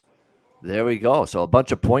plays. There we go. So a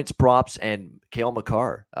bunch of points, props, and Cale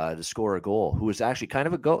Makar to score a goal, who is actually kind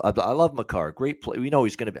of a goal. I love Makar. Great play. We know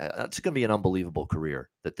it's going to be an unbelievable career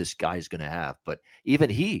that this guy's going to have. But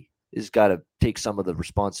even he has got to take some of the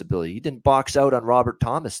responsibility. He didn't box out on Robert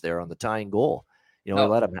Thomas there on the tying goal. He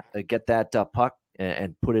let him get that puck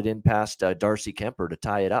and put it in past Darcy Kemper to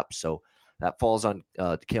tie it up. So that falls on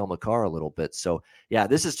Cale Makar a little bit. So yeah,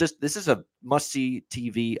 this is a must-see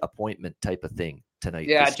TV appointment type of thing tonight.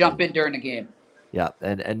 Yeah, jump in during the game. Yeah,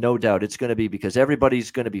 and no doubt it's going to be, because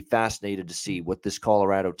everybody's going to be fascinated to see what this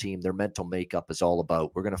Colorado team, their mental makeup is all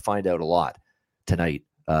about. We're going to find out a lot tonight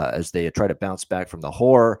as they try to bounce back from the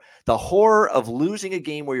horror of losing a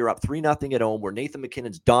game where you're up 3-0 at home, where Nathan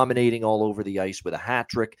MacKinnon's dominating all over the ice with a hat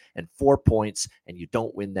trick and 4 points, and you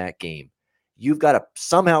don't win that game. You've got to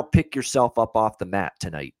somehow pick yourself up off the mat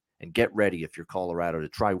tonight and get ready, if you're Colorado, to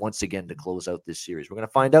try once again to close out this series. We're going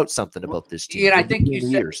to find out something about this team. Yeah, I think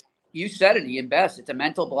you said it, Ian Best. It's a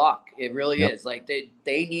mental block. It really is. Like they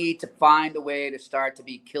need to find a way to start to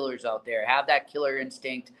be killers out there, have that killer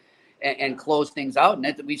instinct, and close things out.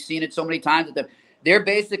 And we've seen it so many times that they're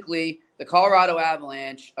basically the Colorado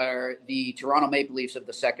Avalanche are the Toronto Maple Leafs of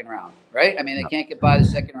the second round, right? I mean, they can't get by the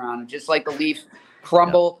second round. And just like the Leafs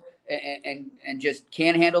crumble and just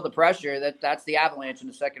can't handle the pressure, that's the Avalanche in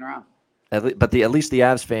the second round. But at least the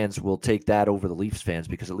Avs fans will take that over the Leafs fans,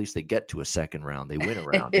 because at least they get to a second round. They win a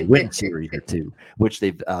round. They win a series or two, which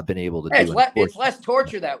they've been able to do. It's less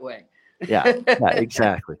torture that way. Yeah,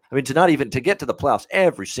 exactly. I mean, to get to the playoffs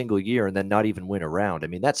every single year and then not even win a round. I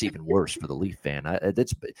mean, that's even worse for the Leaf fan.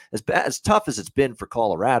 It's as tough as it's been for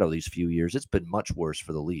Colorado these few years. It's been much worse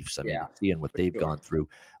for the Leafs. I mean, seeing what they've gone through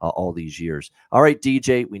all these years. All right,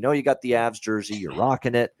 DJ, we know you got the Avs jersey. You're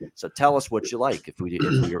rocking it. So tell us what you like if we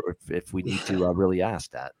need to really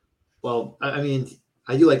ask that. Well, I mean,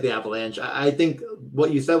 I do like the Avalanche. I think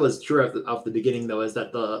what you said was true off the beginning, though, is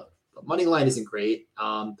that the money line isn't great.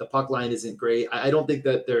 The puck line isn't great. I don't think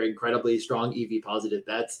that they're incredibly strong EV positive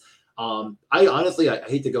bets. I honestly, I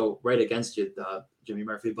hate to go right against you, Jimmy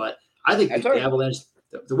Murphy, but I think the Avalanche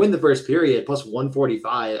to win the first period plus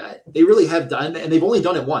 145, they really have done, and they've only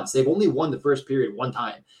done it once. They've only won the first period one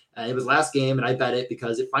time. And it was last game, and I bet it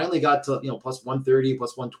because it finally got to plus 130,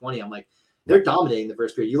 plus 120. I'm like, they're dominating the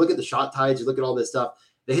first period. You look at the shot tides, you look at all this stuff.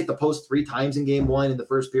 They hit the post 3 times in game 1 in the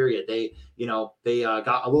first period. They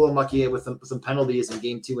got a little unlucky with some penalties in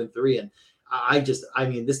game 2 and 3. And I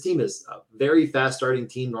mean, this team is a very fast starting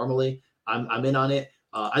team. Normally I'm in on it.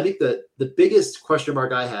 I think the biggest question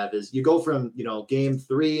mark I have is you go from, game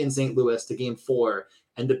 3 in St. Louis to game 4.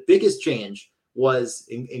 And the biggest change was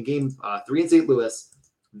in game 3 in St. Louis,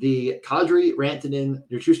 the Kadri, Rantanen,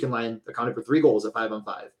 Nichushkin line accounted for 3 goals at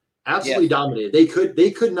 5-on-5. Absolutely dominated.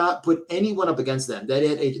 They could not put anyone up against them.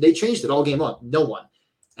 They changed it all game long. No one.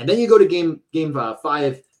 And then you go to game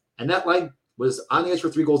 5, and that line was on the ice for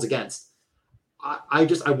 3 goals against. I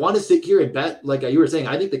want to sit here and bet, like you were saying,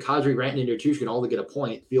 I think the Kadri, Rantanen, and Nichushkin all to get a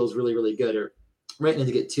point feels really, really good, or Rantanen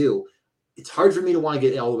to get 2. It's hard for me to want to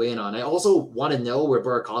get all the way in on. I also want to know where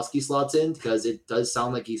Burakovsky slots in because it does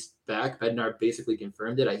sound like he's back. Bednar basically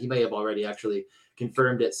confirmed it. He may have already actually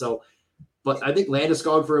confirmed it. So, but I think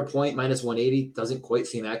Landeskog for a point, minus 180, doesn't quite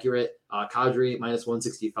seem accurate. Kadri, minus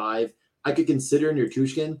 165. I could consider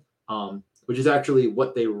Nichushkin, which is actually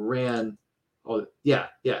what they ran. Oh, yeah,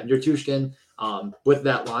 Nichushkin with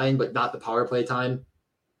that line, but not the power play time.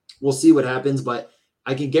 We'll see what happens, but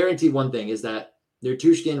I can guarantee one thing is that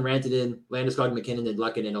Nichushkin, Rantanen, Landeskog, McKinnon, and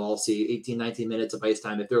Lehkonen will all see 18, 19 minutes of ice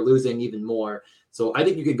time if they're losing even more. So I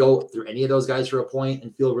think you could go through any of those guys for a point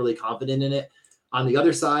and feel really confident in it. On the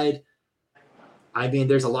other side, I mean,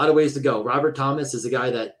 there's a lot of ways to go. Robert Thomas is a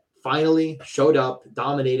guy that finally showed up,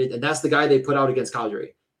 dominated, and that's the guy they put out against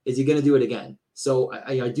Calgary. Is he going to do it again? So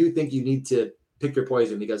I do think you need to pick your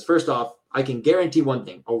poison because first off, I can guarantee one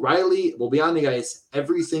thing. O'Reilly will be on the ice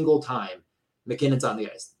every single time McKinnon's on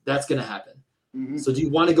the ice. That's going to happen. Mm-hmm. So do you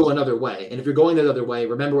want to go another way? And if you're going the other way,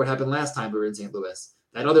 remember what happened last time we were in St. Louis.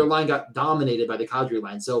 That other line got dominated by the Kadri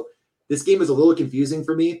line. So this game is a little confusing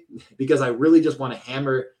for me because I really just want to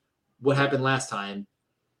hammer what happened last time.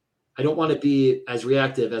 I don't want to be as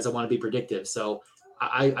reactive as I want to be predictive. So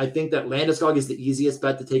I think that Landeskog is the easiest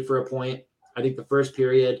bet to take for a point. I think the first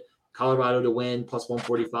period, Colorado to win plus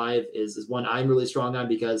 145 is one I'm really strong on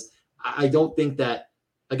because I don't think that,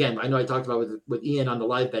 again, I know I talked about with Ian on the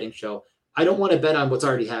live betting show. I don't want to bet on what's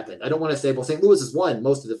already happened. I don't want to say, well, St. Louis has won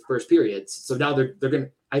most of the first periods. So now they're going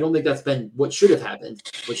to, I don't think that's been what should have happened.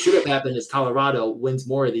 What should have happened is Colorado wins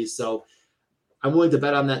more of these. So I'm willing to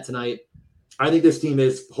bet on that tonight. I think this team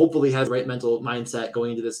hopefully has the right mental mindset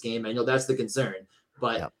going into this game. I know that's the concern,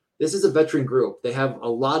 but This is a veteran group. They have a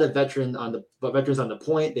lot of veterans on the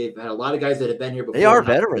point. They've had a lot of guys that have been here before. They are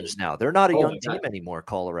veterans now. They're not a young team anymore,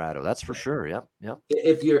 Colorado. That's for sure. Yep.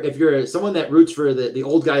 If you're someone that roots for the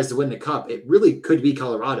old guys to win the cup, it really could be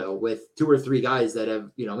Colorado with 2 or 3 guys that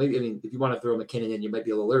have, maybe, I mean, if you want to throw McKinnon in, you might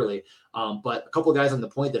be a little early. But a couple of guys on the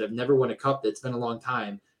point that have never won a cup that's been a long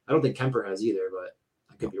time. I don't think Kemper has either, but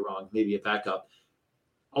I could be wrong. Maybe a backup.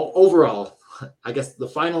 Overall, I guess the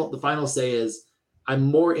final say is I'm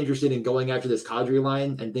more interested in going after this Kadri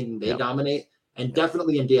line and thinking they dominate, and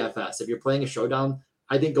definitely in DFS. If you're playing a showdown,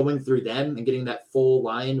 I think going through them and getting that full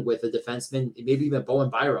line with a defenseman, maybe even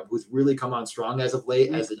Bowen Byram, who's really come on strong as of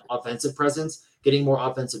late as an offensive presence, getting more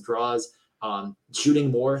offensive draws,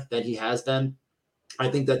 shooting more than he has been. I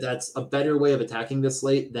think that's a better way of attacking this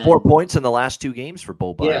slate than 4 points in the last 2 games for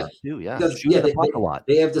Bo Byram too. Yeah, the puck a lot.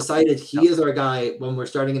 They have decided he is our guy when we're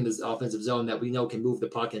starting in this offensive zone that we know can move the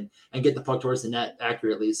puck and get the puck towards the net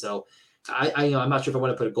accurately. So I'm not sure if I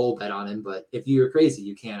want to put a goal bet on him, but if you're crazy,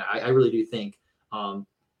 you can. I really do think.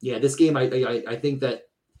 This game I think that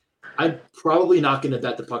I'm probably not going to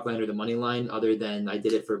bet the puck line or the money line, other than I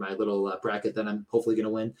did it for my little bracket that I'm hopefully going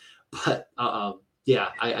to win. But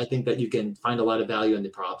I think that you can find a lot of value in the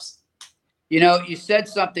props. You said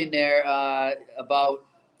something there about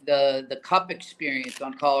the cup experience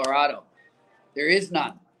on Colorado. There is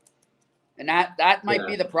none. And that might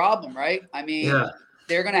be the problem, right? I mean,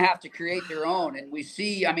 they're going to have to create their own. And we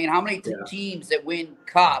see, I mean, how many teams that win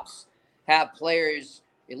cups have players,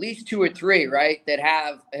 at least 2 or 3, right, that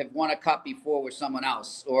have won a cup before with someone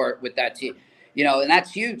else or with that team, and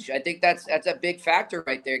that's huge. I think that's a big factor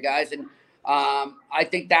right there, guys. And I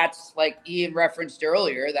think that's, like Ian referenced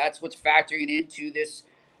earlier, that's what's factoring into this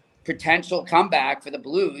potential comeback for the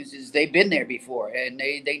Blues is they've been there before and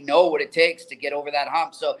they know what it takes to get over that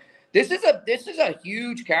hump. So this is a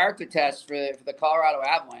huge character test for the Colorado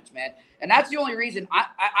Avalanche, man. And that's the only reason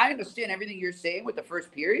I understand everything you're saying with the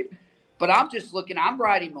first period, but I'm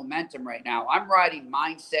riding momentum right now. I'm riding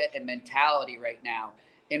mindset and mentality right now.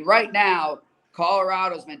 And right now,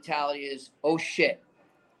 Colorado's mentality is, oh shit.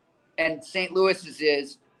 And St. Louis's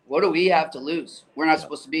is, what do we have to lose? We're not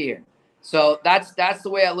supposed to be here. So that's the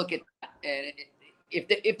way I look at that. And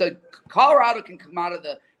if the Colorado can come out of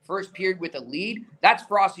the first period with a lead, that's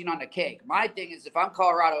frosting on the cake. My thing is, if I'm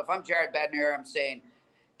Colorado, if I'm Jared Bednar, I'm saying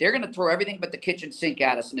they're going to throw everything but the kitchen sink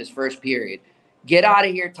at us in this first period. Get out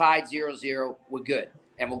of here tied 0-0. We're good,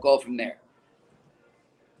 and we'll go from there.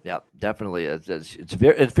 Yeah, definitely.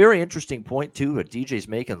 It's very interesting point too. What DJ's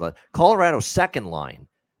making, the Colorado's second line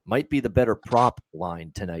might be the better prop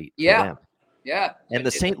line tonight. For them. Yeah. And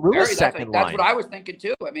the St. Louis second line. That's what I was thinking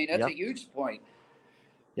too. I mean, that's a huge point.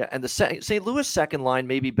 Yeah, and the St. Louis second line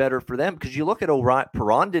may be better for them because you look at O'Reilly.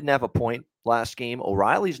 Perron didn't have a point last game.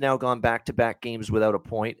 O'Reilly's now gone back-to-back games without a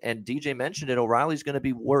point. And DJ mentioned it. O'Reilly's going to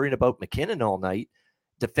be worried about McKinnon all night,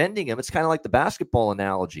 defending him. It's kind of like the basketball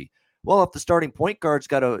analogy. Well, if the starting point guard's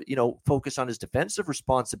got to, focus on his defensive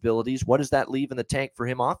responsibilities, what does that leave in the tank for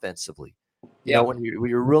him offensively? When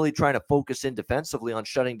you're really trying to focus in defensively on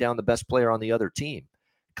shutting down the best player on the other team.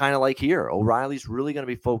 Kind of like here, O'Reilly's really going to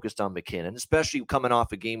be focused on McKinnon, especially coming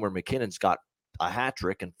off a game where McKinnon's got a hat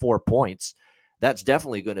trick and 4 points. That's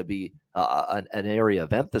definitely going to be an area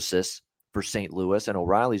of emphasis for St. Louis, and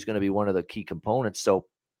O'Reilly's going to be one of the key components. So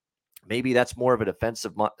maybe that's more of a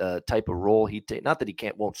defensive type of role. Not that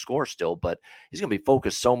he won't score still, but he's going to be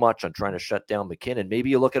focused so much on trying to shut down McKinnon. Maybe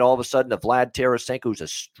you look at all of a sudden a Vlad Tarasenko, who's a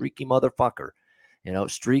streaky motherfucker,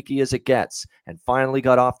 streaky as it gets, and finally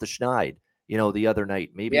got off the schneid, the other night.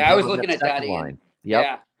 Maybe I was looking at that line.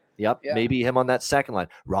 Yep. Maybe him on that second line.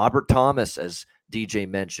 Robert Thomas, as DJ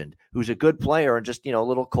mentioned, who's a good player and just, a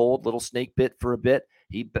little cold, little snake bit for a bit.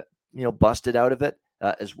 He, busted out of it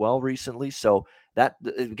as well recently. So that,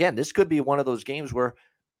 again, this could be one of those games where,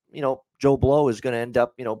 Joe Blow is going to end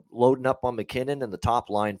up, loading up on McKinnon and the top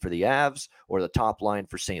line for the Avs or the top line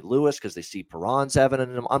for St. Louis because they see Perron's having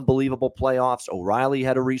an unbelievable playoffs. O'Reilly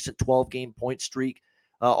had a recent 12-game point streak.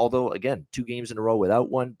 Although, again, 2 games in a row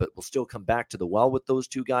without one, but we'll still come back to the well with those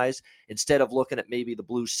 2 guys instead of looking at maybe the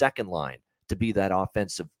Blues second line to be that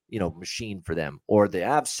offensive, machine for them, or the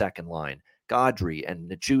Avs second line, Gaudry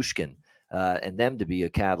and Nichushkin, and them to be a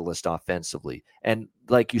catalyst offensively. And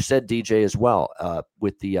like you said, DJ, as well,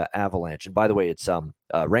 with the Avalanche. And by the way, it's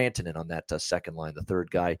Rantanen on that second line, the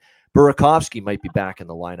third guy. Burakovsky might be back in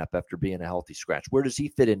the lineup after being a healthy scratch. Where does he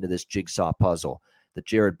fit into this jigsaw puzzle that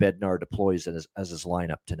Jared Bednar deploys as his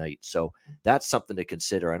lineup tonight? So that's something to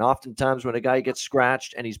consider. And oftentimes when a guy gets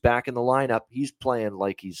scratched and he's back in the lineup, he's playing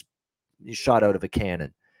like he's shot out of a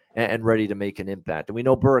cannon and ready to make an impact. And we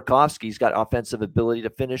know Burakovsky's got offensive ability to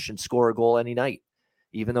finish and score a goal any night,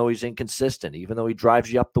 even though he's inconsistent, even though he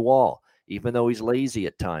drives you up the wall, even though he's lazy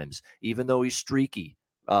at times, even though he's streaky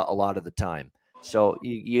a lot of the time. So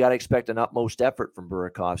you got to expect an utmost effort from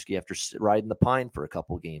Burakovsky after riding the pine for a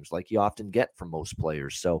couple of games, like you often get from most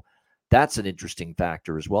players. So that's an interesting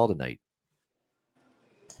factor as well tonight.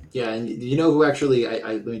 Yeah, and who actually,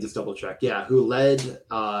 let me just double check. Yeah, who led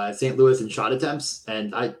St. Louis in shot attempts,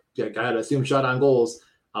 and I got to assume shot on goals.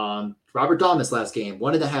 Robert Thomas last game,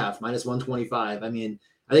 1.5, minus 125. I mean,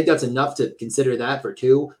 I think that's enough to consider that for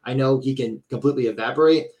 2. I know he can completely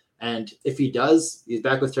evaporate. And if he does, he's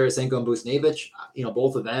back with Tarasenko and Buchnevich,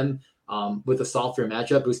 both of them with a softer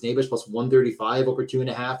matchup. Buchnevich plus 135 over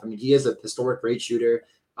 2.5. I mean, he is a historic rate shooter.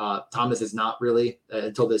 Thomas is not really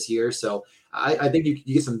until this year. So I think you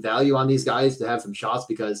get some value on these guys to have some shots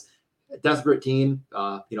because a desperate team,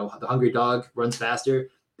 the hungry dog runs faster.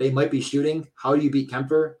 They might be shooting. How do you beat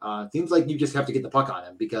Kemper? Seems like you just have to get the puck on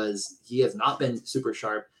him because he has not been super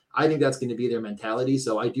sharp. I think that's going to be their mentality.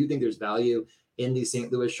 So I do think there's value in these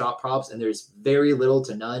St. Louis shot props, and there's very little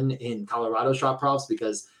to none in Colorado shot props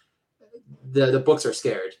because the books are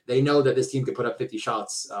scared. They know that this team could put up 50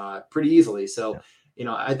 shots pretty easily. So,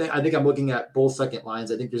 I think I'm looking at both second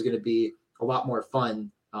lines. I think there's going to be a lot more fun,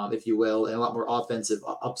 if you will, and a lot more offensive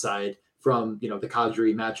upside from, the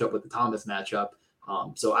Kadri matchup with the Thomas matchup.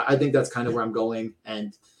 So I think that's kind of where I'm going.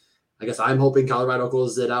 And I guess I'm hoping Colorado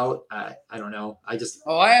closes it out. I don't know. I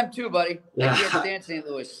am too, buddy. Yeah. I can't stand St.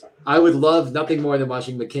 Louis. I would love nothing more than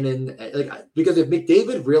watching McKinnon. Because if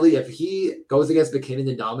McDavid really, if he goes against McKinnon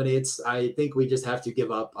and dominates, I think we just have to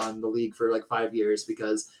give up on the league for like 5 years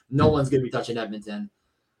because no one's going to be touching Edmonton.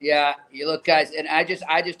 Yeah, you look, guys, and I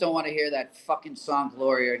just don't want to hear that fucking song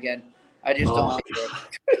 "Gloria" again. I just don't want to hear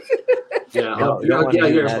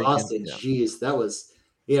it. Here from Austin. Jeez, that was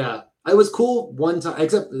it was cool one time,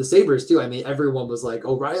 except the Sabres too. I mean, everyone was like,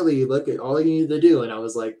 "O'Reilly, look at all you need to do," and I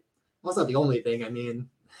was like, "Well, it's not the only thing." I mean,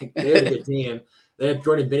 they had a good team. They had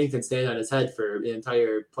Jordan Binnington stand on his head for the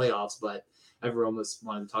entire playoffs, but everyone was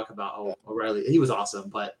wanting to talk about O'Reilly. He was awesome,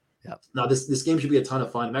 but no, this game should be a ton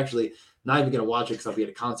of fun. I'm actually not even going to watch it because I'll be at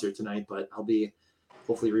a concert tonight, but I'll be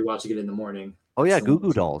hopefully rewatching it in the morning. Oh yeah, Goo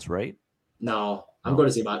Goo Dolls, right? No, I'm going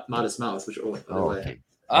to see Modest Mouse, which okay.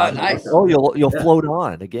 Nice. Oh, you'll float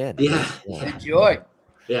on again. Yeah. Enjoy.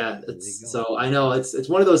 Yeah, so I know it's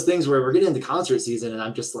one of those things where we're getting into concert season, and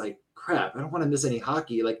I'm just like, crap, I don't want to miss any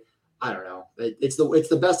hockey. Like, I don't know, it's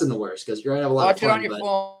the best and the worst because you're gonna have a lot of fun. Watch it on your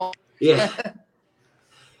phone. Yeah.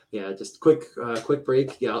 Yeah, just quick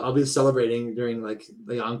break. Yeah, I'll be celebrating during like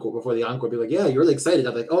the encore, before the encore. Be like, yeah, you're really excited.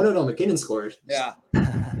 I'm like, oh no, McKinnon scored. Yeah.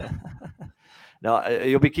 No,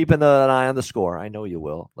 you'll be keeping an eye on the score. I know you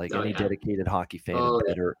will, like any dedicated hockey fan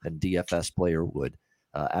and DFS player would.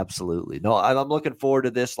 Absolutely. No, I'm looking forward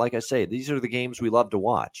to this. Like I say, these are the games we love to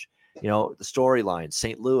watch. You know, the storyline,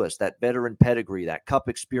 St. Louis, that veteran pedigree, that cup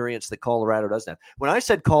experience that Colorado doesn't have. When I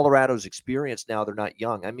said Colorado's experience now, they're not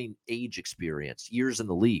young. I mean age experience, years in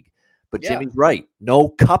the league. But Jimmy's right. No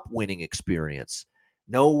cup winning experience.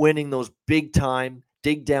 No winning those big time,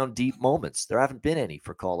 dig down deep moments. There haven't been any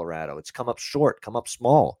for Colorado. It's come up short, come up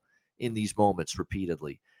small in these moments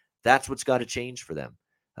repeatedly. That's what's got to change for them.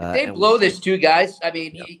 They blow this too, guys. I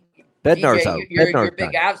mean, Bednar's out. You're a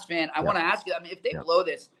big Avs fan. I want to ask you, I mean, if they blow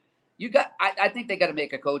this, I think they got to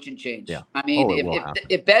make a coaching change. Yeah. I mean,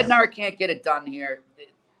 if Bednar can't get it done here,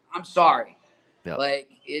 I'm sorry. Yeah. Like,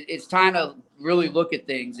 it's time to really look at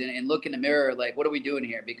things and look in the mirror. Like, what are we doing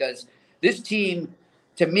here? Because this team,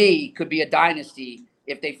 to me, could be a dynasty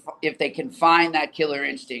if they can find that killer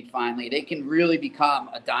instinct. Finally, they can really become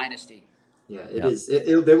a dynasty. Yeah, it is.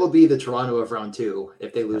 They will be the Toronto of round 2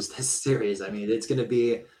 if they lose this series. I mean, it's going to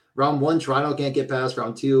be round 1. Toronto can't get past.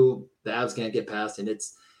 Round 2, the Avs can't get past, and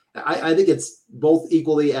I think it's both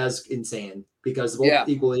equally as insane because both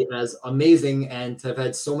equally as amazing and have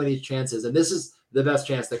had so many chances. And this is the best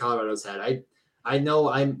chance that Colorado's had. I know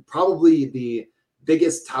I'm probably the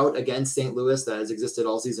biggest tout against St. Louis that has existed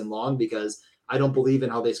all season long because I don't believe in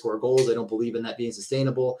how they score goals. I don't believe in that being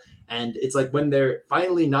sustainable. And it's like when they're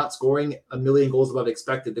finally not scoring a million goals above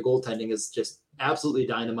expected, the goaltending is just absolutely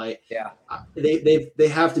dynamite. Yeah. They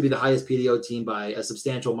have to be the highest PDO team by a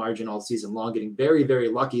substantial margin all season long, getting very, very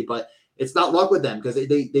lucky, but it's not luck with them because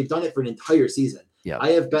they've done it for an entire season. Yeah.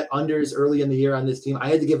 I have bet unders early in the year on this team. I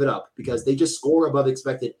had to give it up because they just score above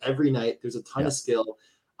expected every night. There's a ton of skill.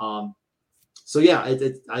 I've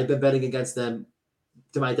been betting against them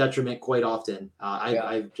to my detriment quite often.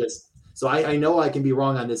 I know I can be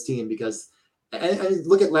wrong on this team because and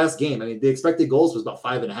look at last game. I mean, the expected goals was about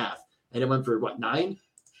 5.5 and it went for 9?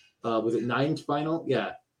 Was it 9 final?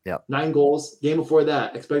 Yeah. 9 goals. Game before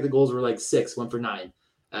that, expected goals were like 6, went for 9.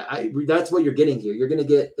 That's what you're getting here. You're going to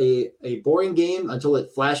get a boring game until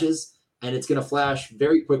it flashes, and it's going to flash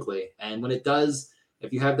very quickly. And when it does,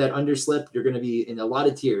 if you have that underslip, you're going to be in a lot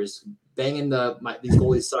of tears, banging these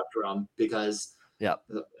goalies suck drum because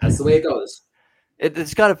that's the way it goes.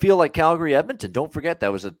 It's got to feel like Calgary Edmonton. Don't forget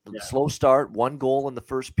that was a slow start, 1 goal in the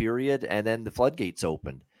first period, and then the floodgates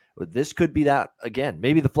opened. But this could be that again.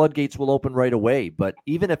 Maybe the floodgates will open right away, but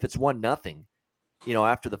even if it's 1-0,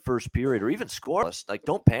 after the first period or even scoreless, like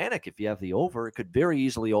don't panic if you have the over. It could very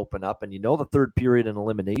easily open up, and the third period in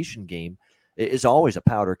elimination game is always a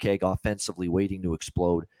powder keg offensively waiting to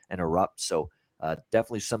explode and erupt. So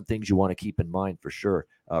definitely some things you want to keep in mind for sure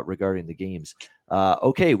regarding the games.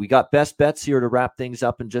 Okay, we got best bets here to wrap things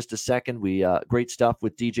up in just a second. We great stuff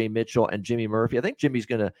with DJ Mitchell and Jimmy Murphy. I think Jimmy's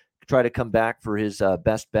going to try to come back for his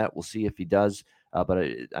best bet. We'll see if he does. But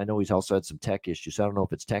I know he's also had some tech issues. I don't know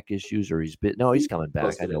if it's tech issues or he's coming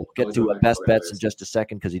back. I know. We'll get to best bets in just a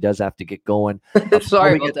second because he does have to get going.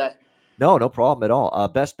 Sorry about that. No problem at all.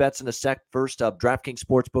 Best bets in a sec. First up, DraftKings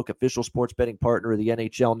Sportsbook, official sports betting partner of the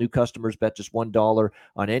NHL. New customers bet just $1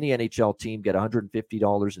 on any NHL team. Get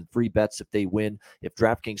 $150 in free bets if they win. If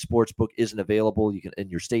DraftKings Sportsbook isn't available, you can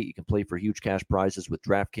in your state, you can play for huge cash prizes with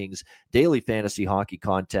DraftKings daily fantasy hockey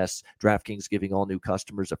contests. DraftKings giving all new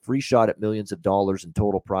customers a free shot at millions of dollars in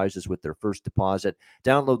total prizes with their first deposit.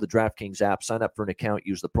 Download the DraftKings app, sign up for an account,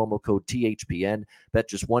 use the promo code THPN. Bet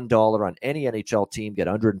just $1 on any NHL team. Get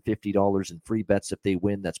 $150 in free bets if they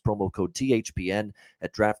win. That's promo code THPN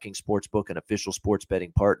at DraftKings Sportsbook, an official sports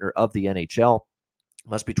betting partner of the NHL.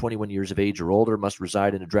 Must be 21 years of age or older. Must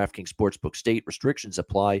reside in a DraftKings Sportsbook state. Restrictions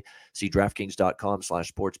apply. See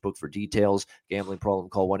DraftKings.com/sportsbook for details. Gambling problem,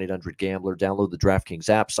 call 1-800-GAMBLER. Download the DraftKings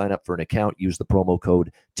app. Sign up for an account. Use the promo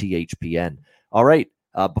code THPN. All right.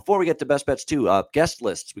 Before we get to best bets too, guest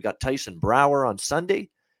lists. We got Tyson Brower on Sunday,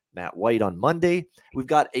 Matt White on Monday. We've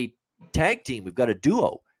got a tag team. We've got a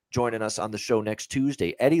duo joining us on the show next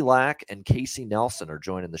Tuesday. Eddie Lack and Casey Nelson are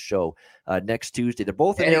joining the show next Tuesday. They're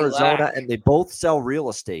both in Arizona, and they both sell real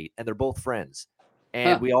estate, and they're both friends.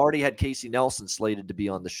 And we already had Casey Nelson slated to be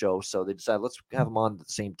on the show, so they decided let's have him on at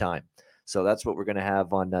the same time. So that's what we're going to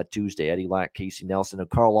have on Tuesday. Eddie Lack, Casey Nelson, and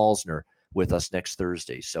Carl Alsner with us next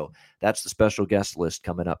Thursday. So that's the special guest list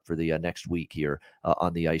coming up for the next week here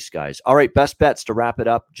on the Ice Guys. All right, best bets to wrap it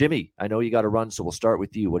up. Jimmy, I know you got to run, so we'll start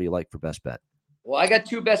with you. What do you like for best bet? Well, I got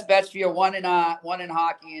two best bets for you. One in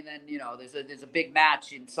hockey, and then there's a big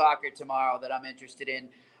match in soccer tomorrow that I'm interested in.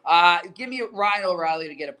 Give me Ryan O'Reilly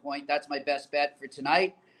to get a point. That's my best bet for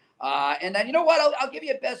tonight. And then you know what? I'll give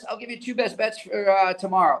you two best bets for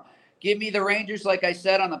tomorrow. Give me the Rangers, like I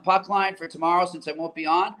said, on the puck line for tomorrow since I won't be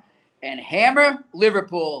on, and hammer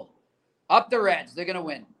Liverpool up the Reds. They're gonna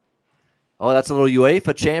win. Oh, that's a little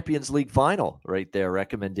UEFA Champions League final right there.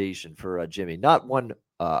 Recommendation for Jimmy. Not one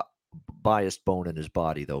biased bone in his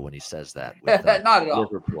body, though, when he says that. With, not at all.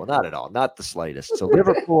 Liverpool, not at all. Not the slightest. So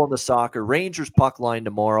Liverpool in the soccer. Rangers puck line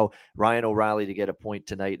tomorrow. Ryan O'Reilly to get a point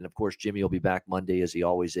tonight. And, of course, Jimmy will be back Monday as he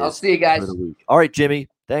always is. I'll see you guys. For the week. All right, Jimmy.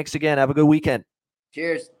 Thanks again. Have a good weekend.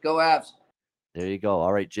 Cheers. Go Avs. There you go.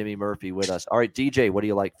 All right, Jimmy Murphy with us. All right, DJ, what do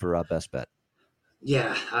you like for best bet?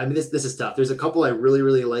 Yeah, I mean, this is tough. There's a couple I really,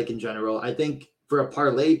 really like in general. I think for a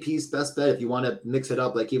parlay piece, best bet, if you want to mix it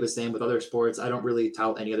up, like he was saying with other sports, I don't really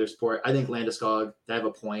tout any other sport. I think Landeskog, to have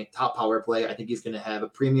a point, top power play. I think he's going to have a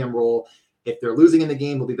premium role. If they're losing in the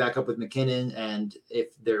game, we'll be back up with McKinnon. And if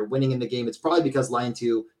they're winning in the game, it's probably because line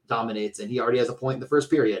 2 dominates, and he already has a point in the first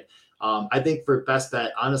period. I think for best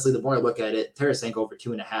bet, honestly, the more I look at it, Tarasenko over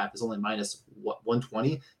 2.5 is only minus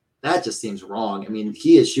 120. That just seems wrong. I mean,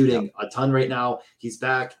 he is shooting a ton right now. He's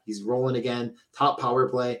back. He's rolling again. Top power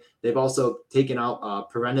play. They've also taken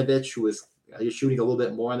out Perenovich, who was shooting a little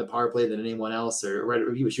bit more on the power play than anyone else,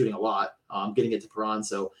 or he was shooting a lot, getting it to Perron.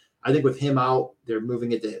 So I think with him out, they're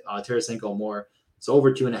moving it to Tarasenko more. So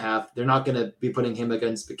over 2.5. They're not going to be putting him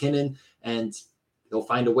against McKinnon, and they'll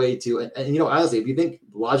find a way to. And honestly, if you think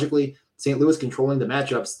logically, St. Louis controlling the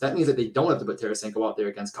matchups, that means that they don't have to put Tarasenko out there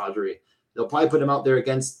against Kadri. They'll probably put him out there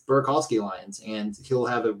against Burakovsky lines, and he'll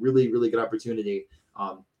have a really, really good opportunity.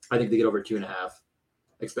 I think they get over 2.5.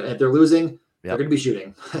 If they're losing, they're going to be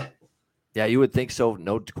shooting. Yeah, you would think so.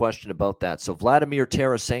 No question about that. So Vladimir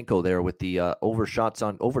Tarasenko there with the over 2.5 shots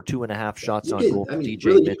on goal. DJ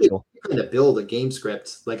really, Mitchell. You kind of build a game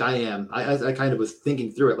script like I am. I kind of was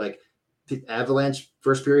thinking through it, like Avalanche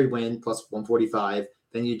first period win plus 145.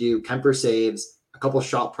 Then you do Kemper saves, a couple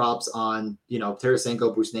shot props on,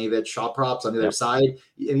 Tarasenko, Busnevich, shot props on the other side.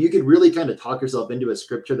 And you could really kind of talk yourself into a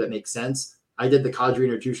scripture that makes sense. I did the Kadri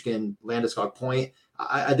and Ertushkin Landeskog point.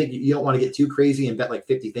 I think you don't want to get too crazy and bet like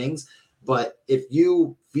 50 things. But if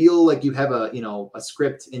you feel like you have a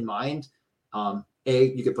script in mind,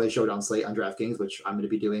 you could play Showdown Slate on DraftKings, which I'm going to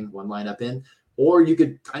be doing one lineup in, or you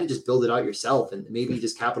could kind of just build it out yourself and maybe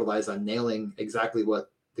just capitalize on nailing exactly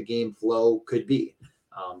what the game flow could be.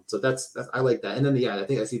 So that's I like that. And then I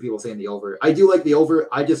think I see people saying the over. I do like the over.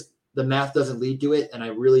 The math doesn't lead to it, and I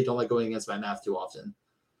really don't like going against my math too often.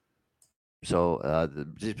 So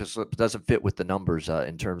it doesn't fit with the numbers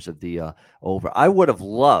in terms of the over. I would have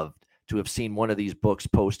loved to have seen one of these books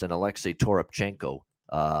post an Alexei Toropchenko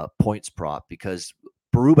points prop, because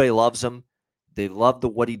Berube loves him. They love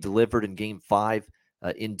what he delivered in Game 5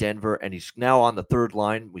 in Denver, and he's now on the third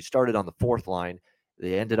line. We started on the fourth line.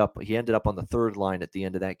 He ended up on the third line at the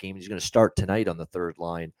end of that game. He's going to start tonight on the third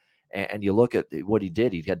line. And you look at what he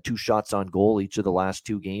did. He had 2 shots on goal each of the last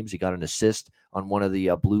 2 games. He got an assist on one of the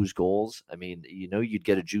Blues goals. I mean, you'd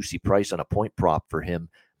get a juicy price on a point prop for him.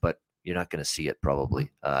 But You're not going to see it probably.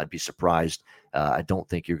 I'd be surprised. I don't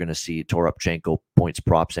think you're going to see Toropchenko points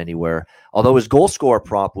props anywhere, although his goal scorer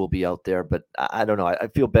prop will be out there. But I don't know. I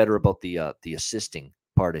feel better about the assisting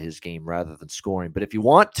part of his game rather than scoring. But if you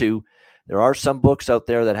want to, there are some books out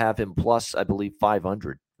there that have him plus, I believe,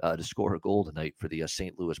 500 to score a goal tonight for the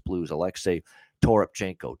St. Louis Blues. Alexei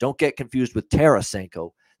Toropchenko. Don't get confused with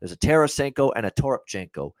Tarasenko. There's a Tarasenko and a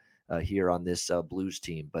Toropchenko here on this Blues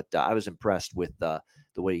team. But I was impressed with the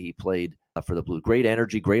way he played for the Blues. Great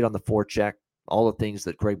energy, great on the forecheck, all the things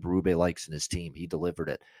that Craig Berube likes in his team. He delivered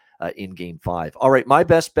it in Game 5. All right, my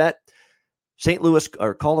best bet,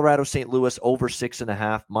 Colorado St. Louis over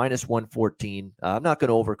 6.5, minus 114. I'm not going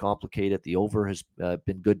to overcomplicate it. The over has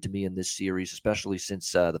been good to me in this series, especially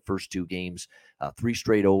since the first 2 games. 3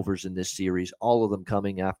 straight overs in this series, all of them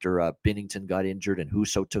coming after Binnington got injured and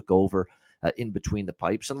Husso took over in between the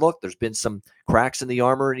pipes. And look, there's been some cracks in the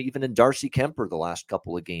armor and even in Darcy Kemper the last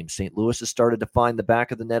couple of games. St. Louis has started to find the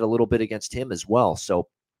back of the net a little bit against him as well. So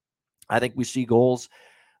I think we see goals.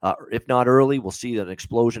 If not early, we'll see an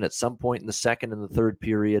explosion at some point in the second and the third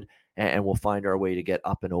period, and we'll find our way to get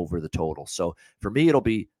up and over the total. So for me, it'll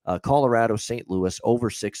be Colorado St. Louis over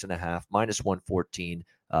 6.5, minus 114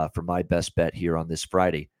 for my best bet here on this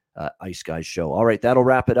Friday Ice Guys show. All right, that'll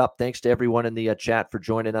wrap it up. Thanks to everyone in the chat for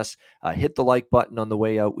joining us. Hit the like button on the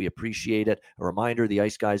way out. We appreciate it. A reminder, the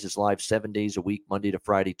Ice Guys is live 7 days a week, Monday to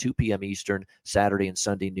Friday, 2 p.m. Eastern, Saturday and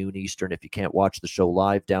Sunday, noon Eastern. If you can't watch the show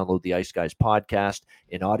live, download the Ice Guys podcast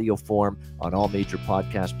in audio form on all major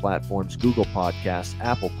podcast platforms, Google Podcasts,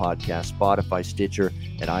 Apple Podcasts, Spotify, Stitcher,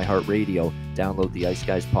 and iHeartRadio. Download the Ice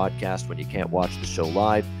Guys podcast when you can't watch the show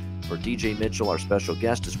live. For DJ Mitchell, our special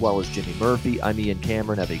guest, as well as Jimmy Murphy, I'm Ian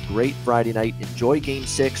Cameron. Have a great Friday night. Enjoy Game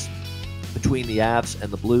 6 between the Avs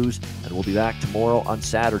and the Blues, and we'll be back tomorrow on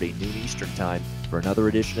Saturday, noon Eastern time, for another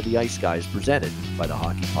edition of the Ice Guys presented by the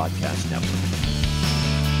Hockey Podcast Network.